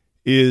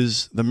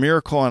is the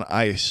miracle on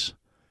ice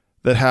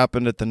that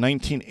happened at the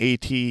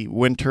 1980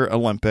 Winter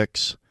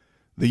Olympics.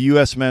 The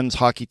U.S. men's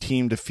hockey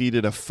team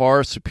defeated a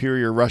far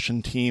superior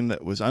Russian team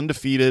that was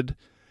undefeated.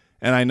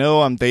 And I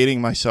know I'm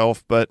dating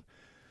myself, but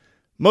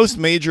most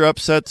major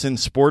upsets in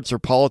sports or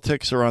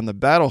politics or on the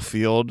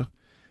battlefield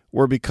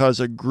were because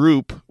a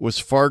group was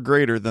far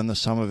greater than the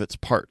sum of its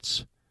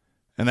parts.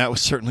 And that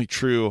was certainly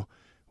true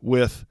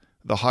with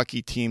the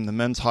hockey team, the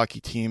men's hockey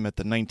team at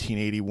the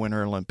 1980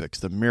 Winter Olympics,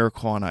 the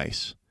miracle on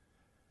ice.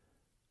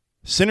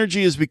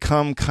 Synergy has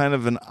become kind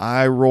of an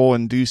eye-roll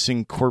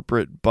inducing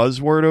corporate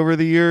buzzword over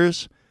the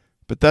years,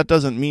 but that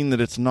doesn't mean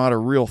that it's not a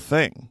real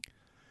thing.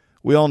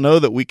 We all know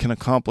that we can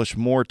accomplish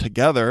more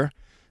together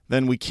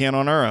than we can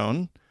on our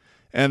own,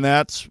 and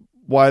that's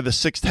why the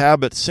 6th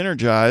habit,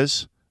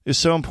 synergize, is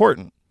so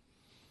important.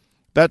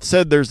 That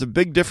said, there's a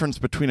big difference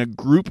between a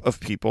group of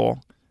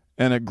people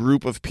and a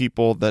group of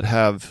people that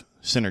have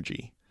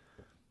synergy.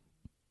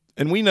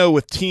 And we know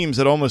with teams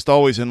that almost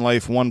always in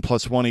life 1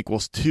 + 1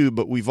 = 2,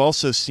 but we've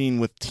also seen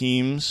with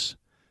teams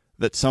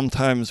that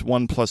sometimes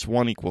 1 +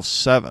 1 =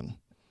 7.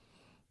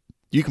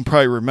 You can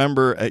probably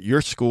remember at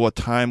your school a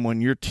time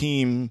when your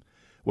team,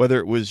 whether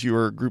it was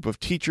your group of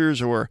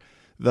teachers or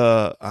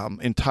the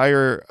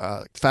entire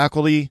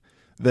faculty,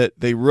 that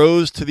they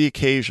rose to the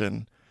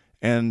occasion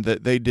and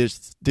that they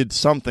did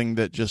something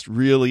that just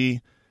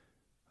really,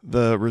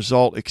 the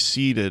result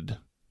exceeded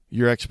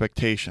your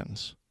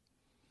expectations.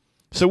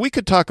 So we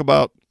could talk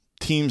about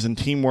teams and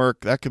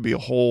teamwork. That could be a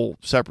whole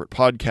separate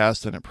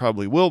podcast, and it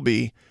probably will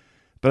be.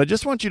 But I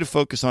just want you to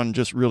focus on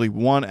just really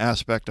one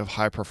aspect of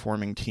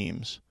high-performing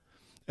teams.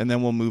 And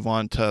then we'll move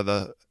on to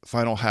the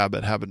final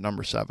habit, habit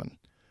number 7.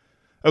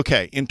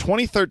 Okay, in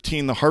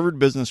 2013, the Harvard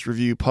Business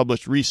Review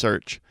published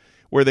research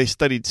where they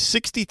studied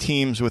 60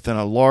 teams within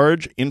a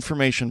large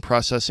information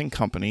processing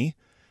company.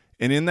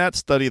 And in that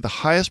study, the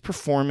highest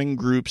performing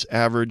groups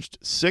averaged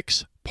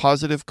 6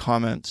 positive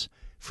comments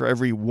for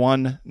every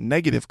 1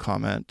 negative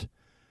comment,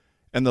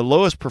 and the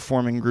lowest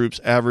performing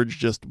groups averaged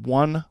just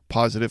 1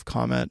 positive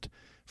comment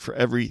for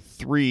every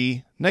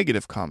 3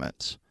 negative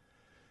comments.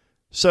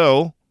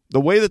 So the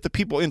way that the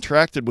people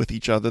interacted with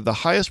each other,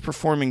 the highest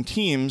performing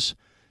teams,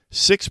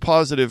 6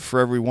 positive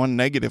for every 1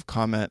 negative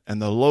comment, and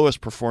the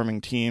lowest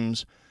performing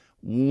teams,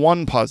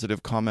 1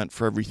 positive comment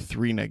for every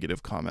 3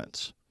 negative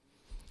comments.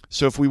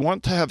 So if we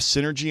want to have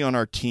synergy on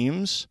our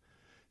teams,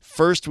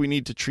 first we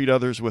need to treat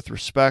others with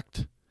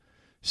respect.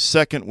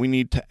 Second, we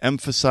need to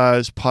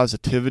emphasize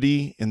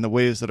positivity in the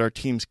ways that our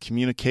teams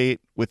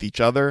communicate with each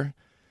other,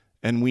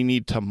 and we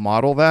need to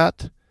model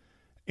that.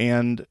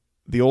 And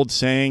the old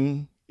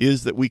saying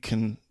is that we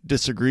can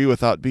disagree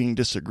without being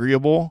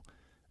disagreeable,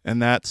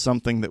 and that's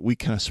something that we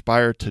can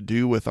aspire to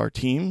do with our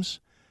teams.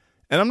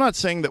 And I'm not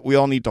saying that we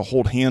all need to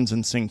hold hands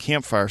and sing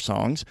campfire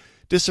songs.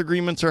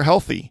 Disagreements are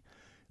healthy,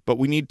 but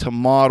we need to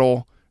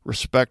model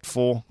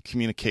respectful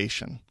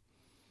communication.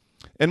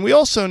 And we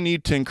also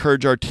need to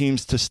encourage our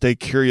teams to stay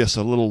curious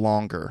a little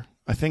longer.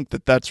 I think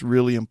that that's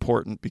really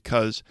important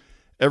because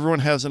everyone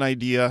has an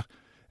idea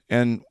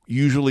and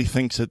usually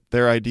thinks that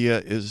their idea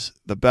is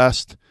the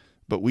best,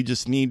 but we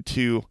just need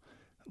to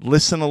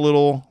listen a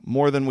little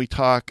more than we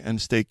talk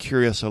and stay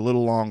curious a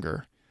little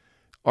longer.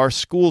 Our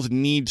schools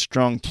need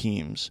strong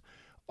teams.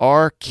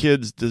 Our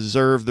kids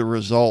deserve the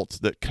results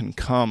that can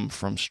come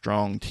from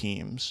strong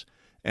teams.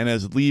 And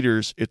as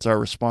leaders, it's our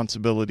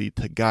responsibility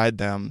to guide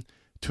them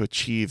to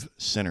achieve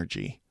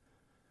synergy.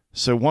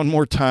 So one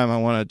more time, I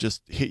want to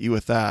just hit you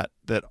with that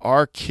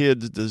our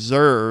kids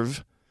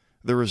deserve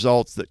the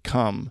results that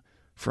come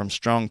from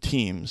strong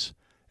teams.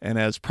 And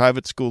as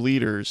private school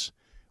leaders,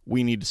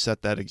 we need to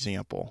set that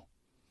example.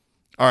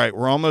 All right,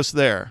 we're almost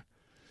there.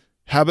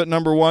 Habit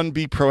number 1,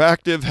 be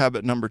proactive.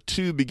 Habit number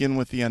 2, begin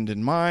with the end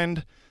in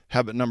mind.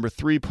 Habit number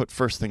 3, put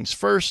first things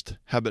first.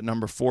 Habit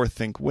number 4,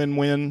 think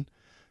win-win.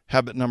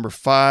 Habit number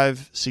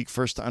 5, seek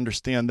first to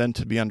understand, then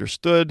to be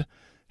understood.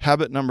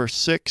 Habit number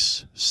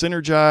 6,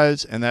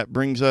 synergize. And that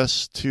brings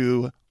us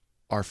to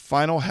our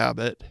final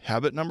habit,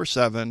 habit number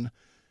 7,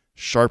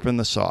 sharpen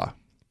the saw.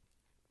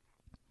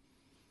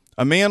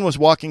 A man was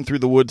walking through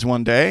the woods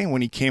one day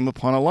when he came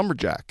upon a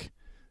lumberjack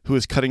who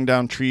was cutting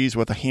down trees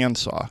with a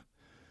handsaw.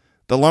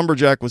 The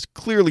lumberjack was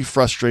clearly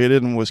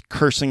frustrated and was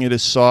cursing at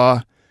his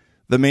saw.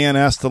 The man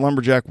asked the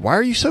lumberjack, "Why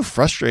are you so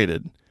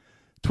frustrated?"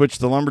 To which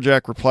the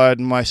lumberjack replied,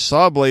 "My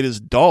saw blade is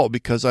dull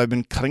because I've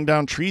been cutting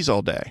down trees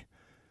all day."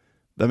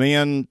 The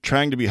man,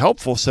 trying to be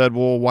helpful, said,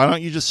 "Well, why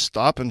don't you just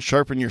stop and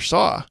sharpen your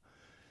saw?"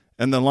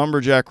 And the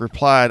lumberjack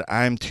replied,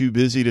 "I'm too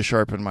busy to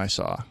sharpen my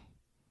saw."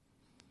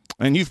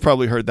 And you've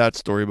probably heard that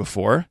story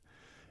before.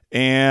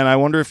 And I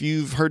wonder if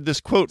you've heard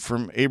this quote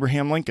from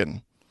Abraham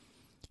Lincoln.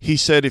 He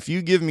said, "If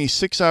you give me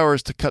 6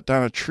 hours to cut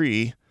down a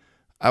tree,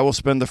 I will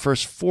spend the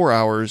first 4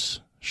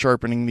 hours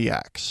sharpening the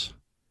axe."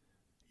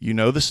 You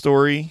know the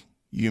story.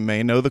 You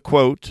may know the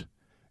quote.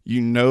 You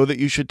know that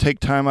you should take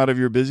time out of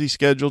your busy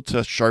schedule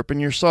to sharpen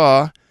your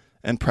saw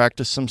and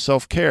practice some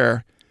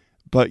self-care,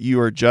 but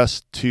you are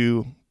just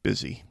too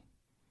busy.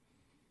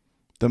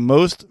 The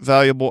most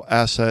valuable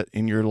asset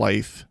in your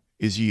life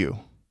is you.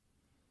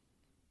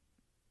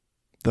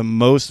 The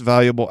most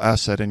valuable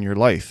asset in your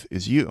life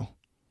is you.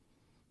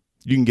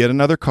 You can get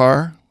another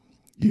car.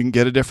 You can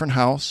get a different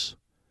house.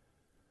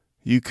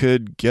 You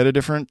could get a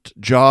different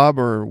job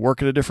or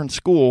work at a different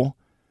school,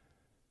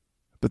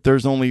 but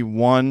there's only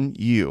one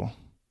you.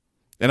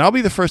 And I'll be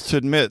the first to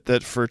admit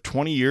that for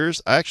 20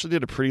 years, I actually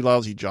did a pretty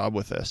lousy job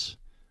with this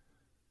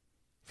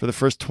for the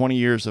first 20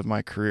 years of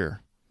my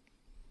career.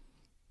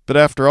 But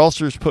after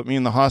ulcers put me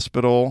in the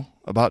hospital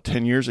about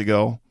 10 years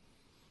ago,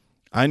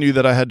 I knew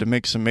that I had to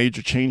make some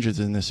major changes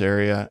in this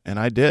area, and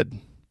I did.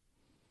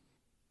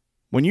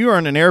 When you are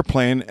in an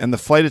airplane and the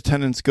flight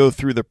attendants go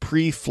through the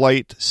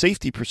pre-flight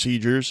safety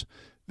procedures,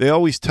 they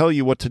always tell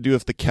you what to do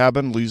if the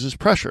cabin loses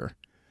pressure.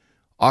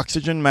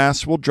 Oxygen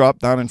masks will drop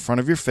down in front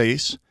of your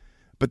face,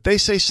 but they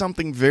say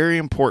something very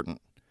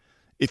important.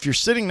 If you're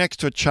sitting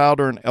next to a child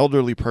or an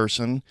elderly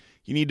person,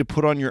 you need to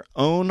put on your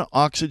own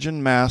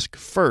oxygen mask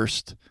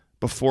first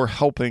before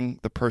helping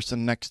the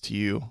person next to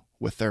you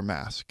with their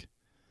mask.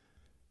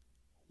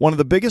 One of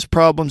the biggest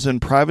problems in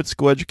private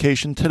school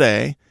education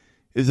today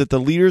is that the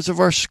leaders of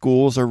our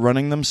schools are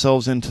running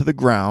themselves into the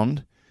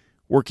ground,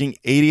 working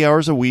 80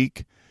 hours a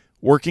week,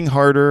 working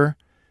harder,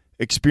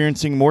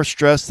 experiencing more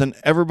stress than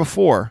ever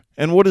before.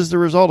 And what is the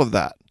result of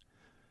that?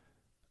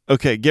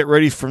 Okay, get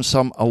ready for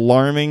some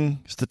alarming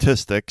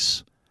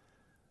statistics.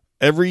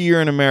 Every year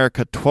in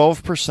America,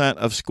 12%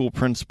 of school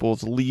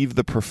principals leave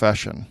the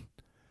profession.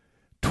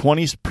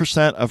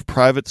 20% of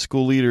private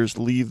school leaders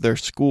leave their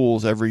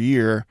schools every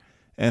year,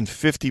 and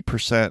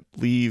 50%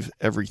 leave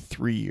every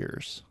 3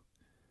 years.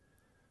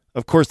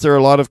 Of course, there are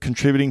a lot of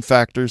contributing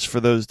factors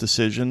for those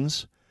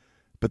decisions,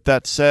 but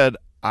that said,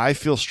 I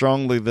feel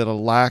strongly that a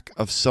lack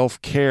of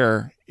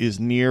self-care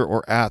is near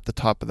or at the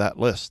top of that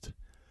list.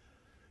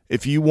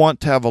 If you want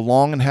to have a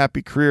long and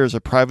happy career as a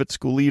private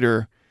school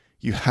leader,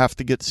 you have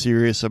to get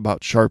serious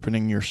about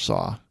sharpening your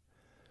saw.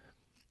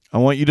 I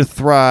want you to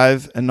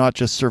thrive and not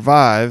just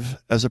survive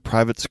as a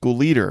private school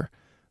leader.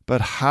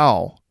 But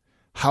how?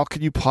 How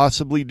could you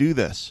possibly do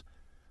this?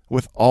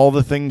 With all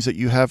the things that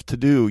you have to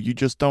do, you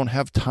just don't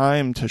have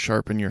time to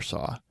sharpen your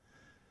saw.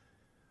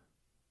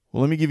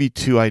 Well, let me give you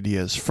 2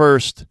 ideas.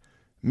 First,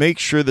 make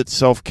sure that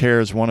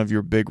self-care is one of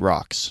your big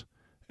rocks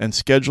and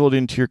schedule it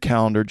into your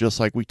calendar just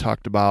like we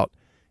talked about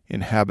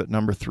in habit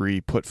number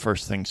 3, put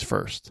first things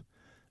first.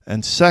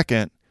 And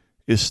second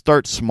is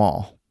start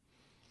small.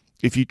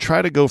 If you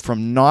try to go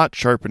from not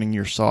sharpening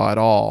your saw at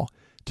all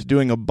to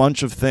doing a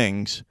bunch of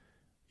things,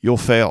 you'll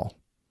fail.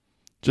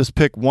 Just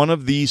pick one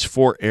of these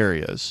 4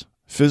 areas: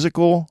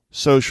 physical,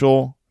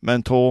 social,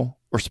 mental,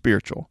 or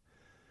spiritual.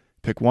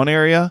 Pick one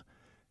area,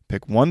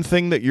 pick one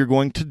thing that you're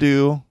going to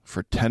do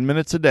for 10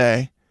 minutes a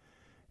day,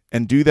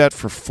 and do that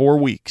for 4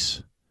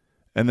 weeks,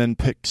 and then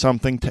pick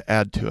something to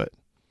add to it.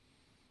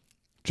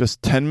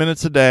 Just 10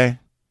 minutes a day,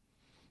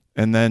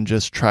 and then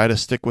just try to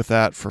stick with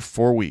that for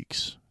 4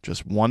 weeks,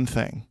 just one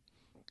thing.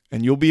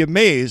 And you'll be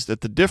amazed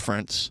at the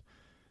difference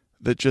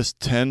that just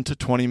 10 to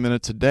 20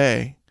 minutes a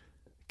day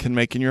can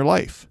make in your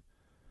life.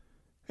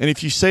 And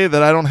if you say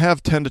that I don't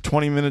have 10 to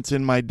 20 minutes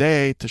in my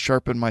day to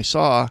sharpen my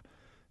saw,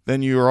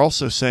 then you are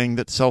also saying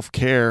that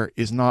self-care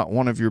is not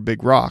one of your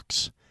big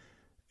rocks.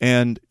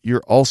 And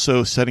you're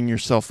also setting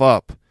yourself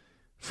up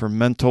for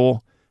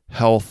mental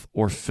health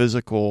or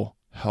physical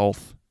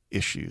health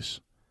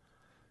issues.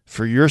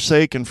 For your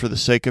sake and for the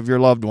sake of your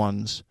loved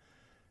ones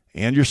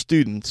and your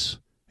students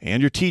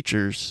and your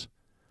teachers,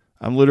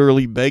 I'm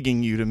literally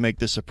begging you to make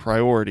this a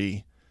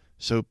priority.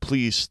 So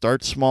please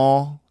start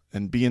small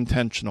and be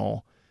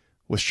intentional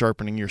with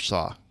sharpening your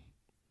saw.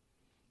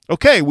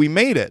 Okay, we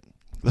made it.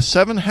 The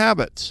 7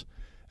 habits.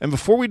 And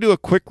before we do a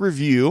quick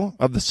review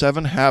of the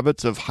 7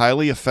 habits of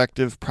highly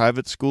effective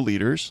private school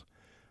leaders,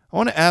 I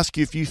want to ask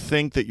you if you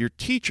think that your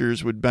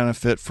teachers would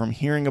benefit from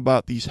hearing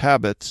about these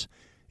habits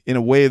in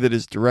a way that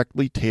is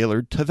directly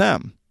tailored to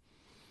them.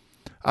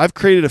 I've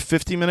created a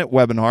 50-minute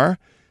webinar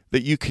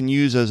that you can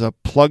use as a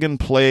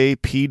plug-and-play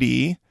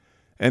PD,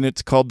 and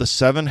it's called The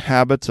 7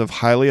 Habits of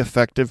Highly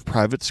Effective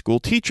Private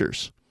School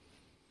Teachers.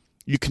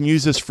 You can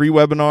use this free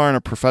webinar on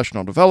a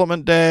professional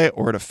development day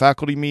or at a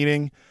faculty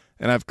meeting,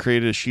 and I've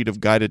created a sheet of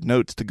guided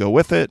notes to go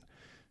with it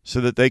so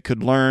that they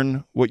could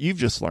learn what you've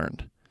just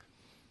learned.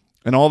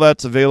 And all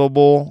that's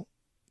available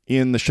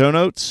in the show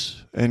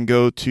notes, and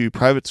go to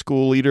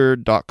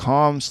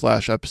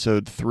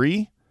privateschoolleader.com/episode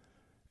 3,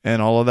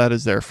 and all of that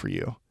is there for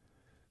you.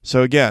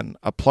 So again,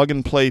 a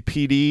plug-and-play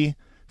PD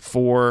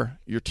for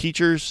your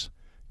teachers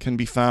can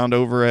be found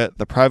over at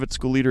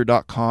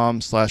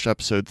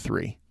theprivateschoolleader.com/episode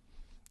 3.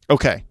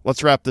 Okay,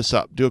 let's wrap this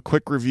up. Do a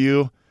quick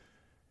review.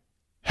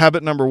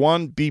 Habit number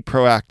 1, be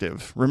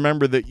proactive.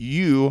 Remember that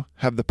you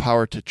have the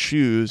power to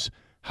choose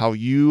how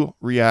you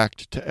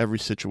react to every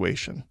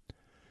situation.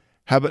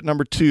 Habit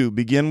number 2,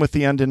 begin with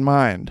the end in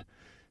mind.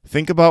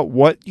 Think about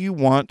what you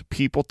want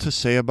people to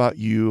say about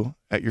you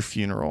at your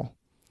funeral.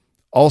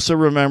 Also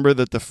remember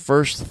that the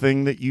first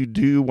thing that you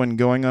do when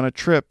going on a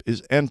trip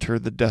is enter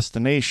the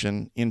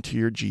destination into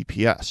your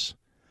GPS.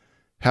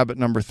 Habit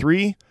number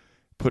 3,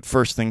 put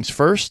first things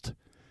first.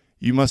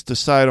 You must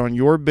decide on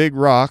your big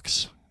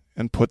rocks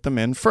and put them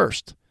in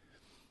first.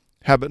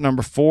 Habit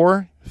number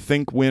 4,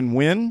 think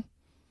win-win.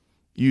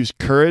 Use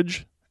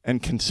courage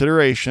and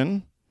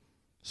consideration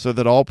so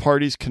that all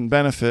parties can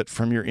benefit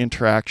from your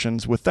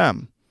interactions with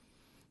them.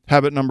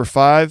 Habit number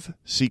 5,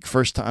 seek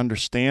first to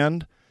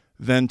understand,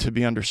 then to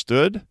be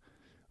understood.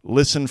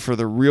 Listen for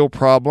the real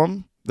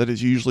problem that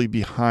is usually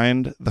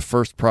behind the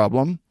first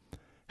problem.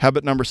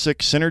 Habit number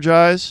 6,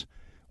 synergize.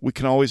 We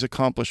can always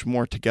accomplish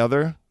more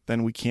together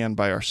than we can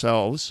by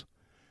ourselves.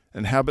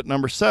 And habit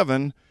number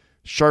 7,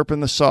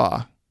 sharpen the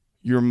saw.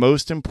 Your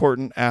most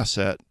important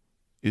asset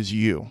is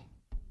you.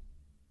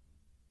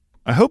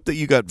 I hope that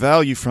you got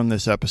value from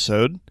this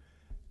episode,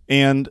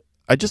 and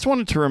I just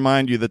wanted to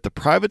remind you that the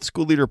Private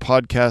School Leader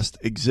podcast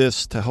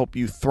exists to help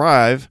you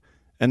thrive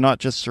and not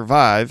just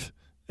survive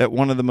at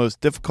one of the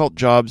most difficult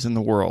jobs in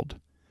the world.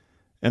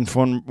 And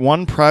from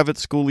one private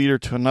school leader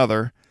to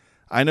another,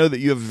 I know that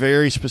you have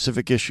very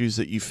specific issues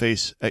that you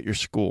face at your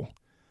school.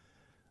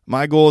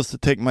 My goal is to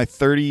take my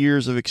 30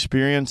 years of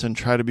experience and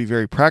try to be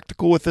very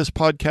practical with this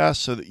podcast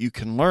so that you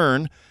can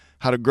learn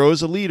how to grow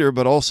as a leader,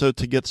 but also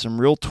to get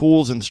some real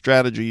tools and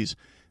strategies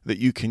that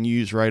you can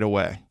use right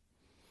away.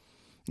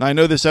 Now, I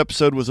know this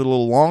episode was a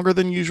little longer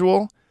than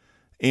usual,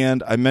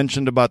 and I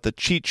mentioned about the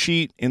cheat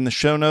sheet in the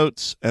show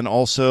notes and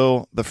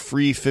also the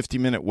free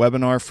 50-minute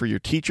webinar for your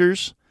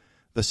teachers,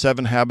 the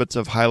 7 habits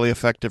of highly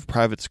effective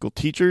private school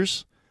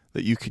teachers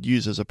that you could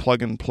use as a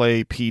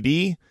plug-and-play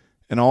PD.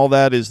 And all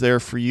that is there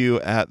for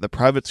you at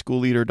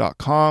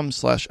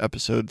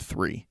theprivateschoolleader.com/episode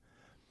 3.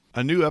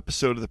 A new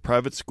episode of the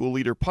Private School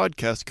Leader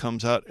podcast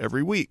comes out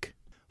every week.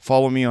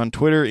 Follow me on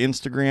Twitter,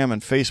 Instagram,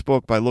 and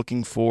Facebook by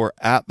looking for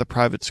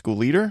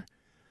 @theprivateschoolleader.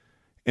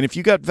 And if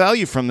you got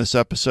value from this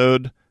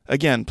episode,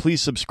 again,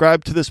 please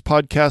subscribe to this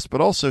podcast, but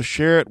also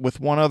share it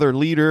with one other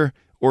leader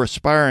or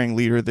aspiring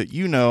leader that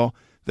you know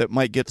that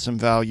might get some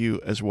value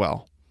as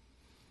well.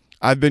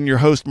 I've been your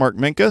host, Mark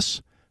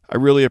Minkus. I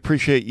really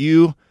appreciate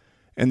you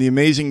and the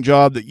amazing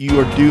job that you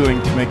are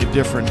doing to make a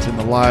difference in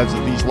the lives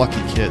of these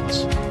lucky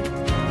kids.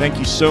 Thank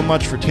you so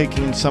much for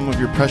taking some of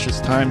your precious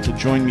time to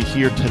join me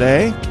here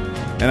today,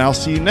 and I'll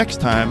see you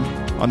next time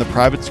on the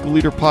Private School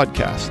Leader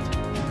podcast.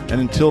 And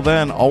until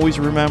then, always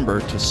remember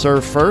to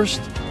serve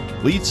first,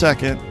 lead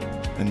second,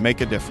 and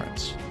make a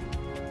difference.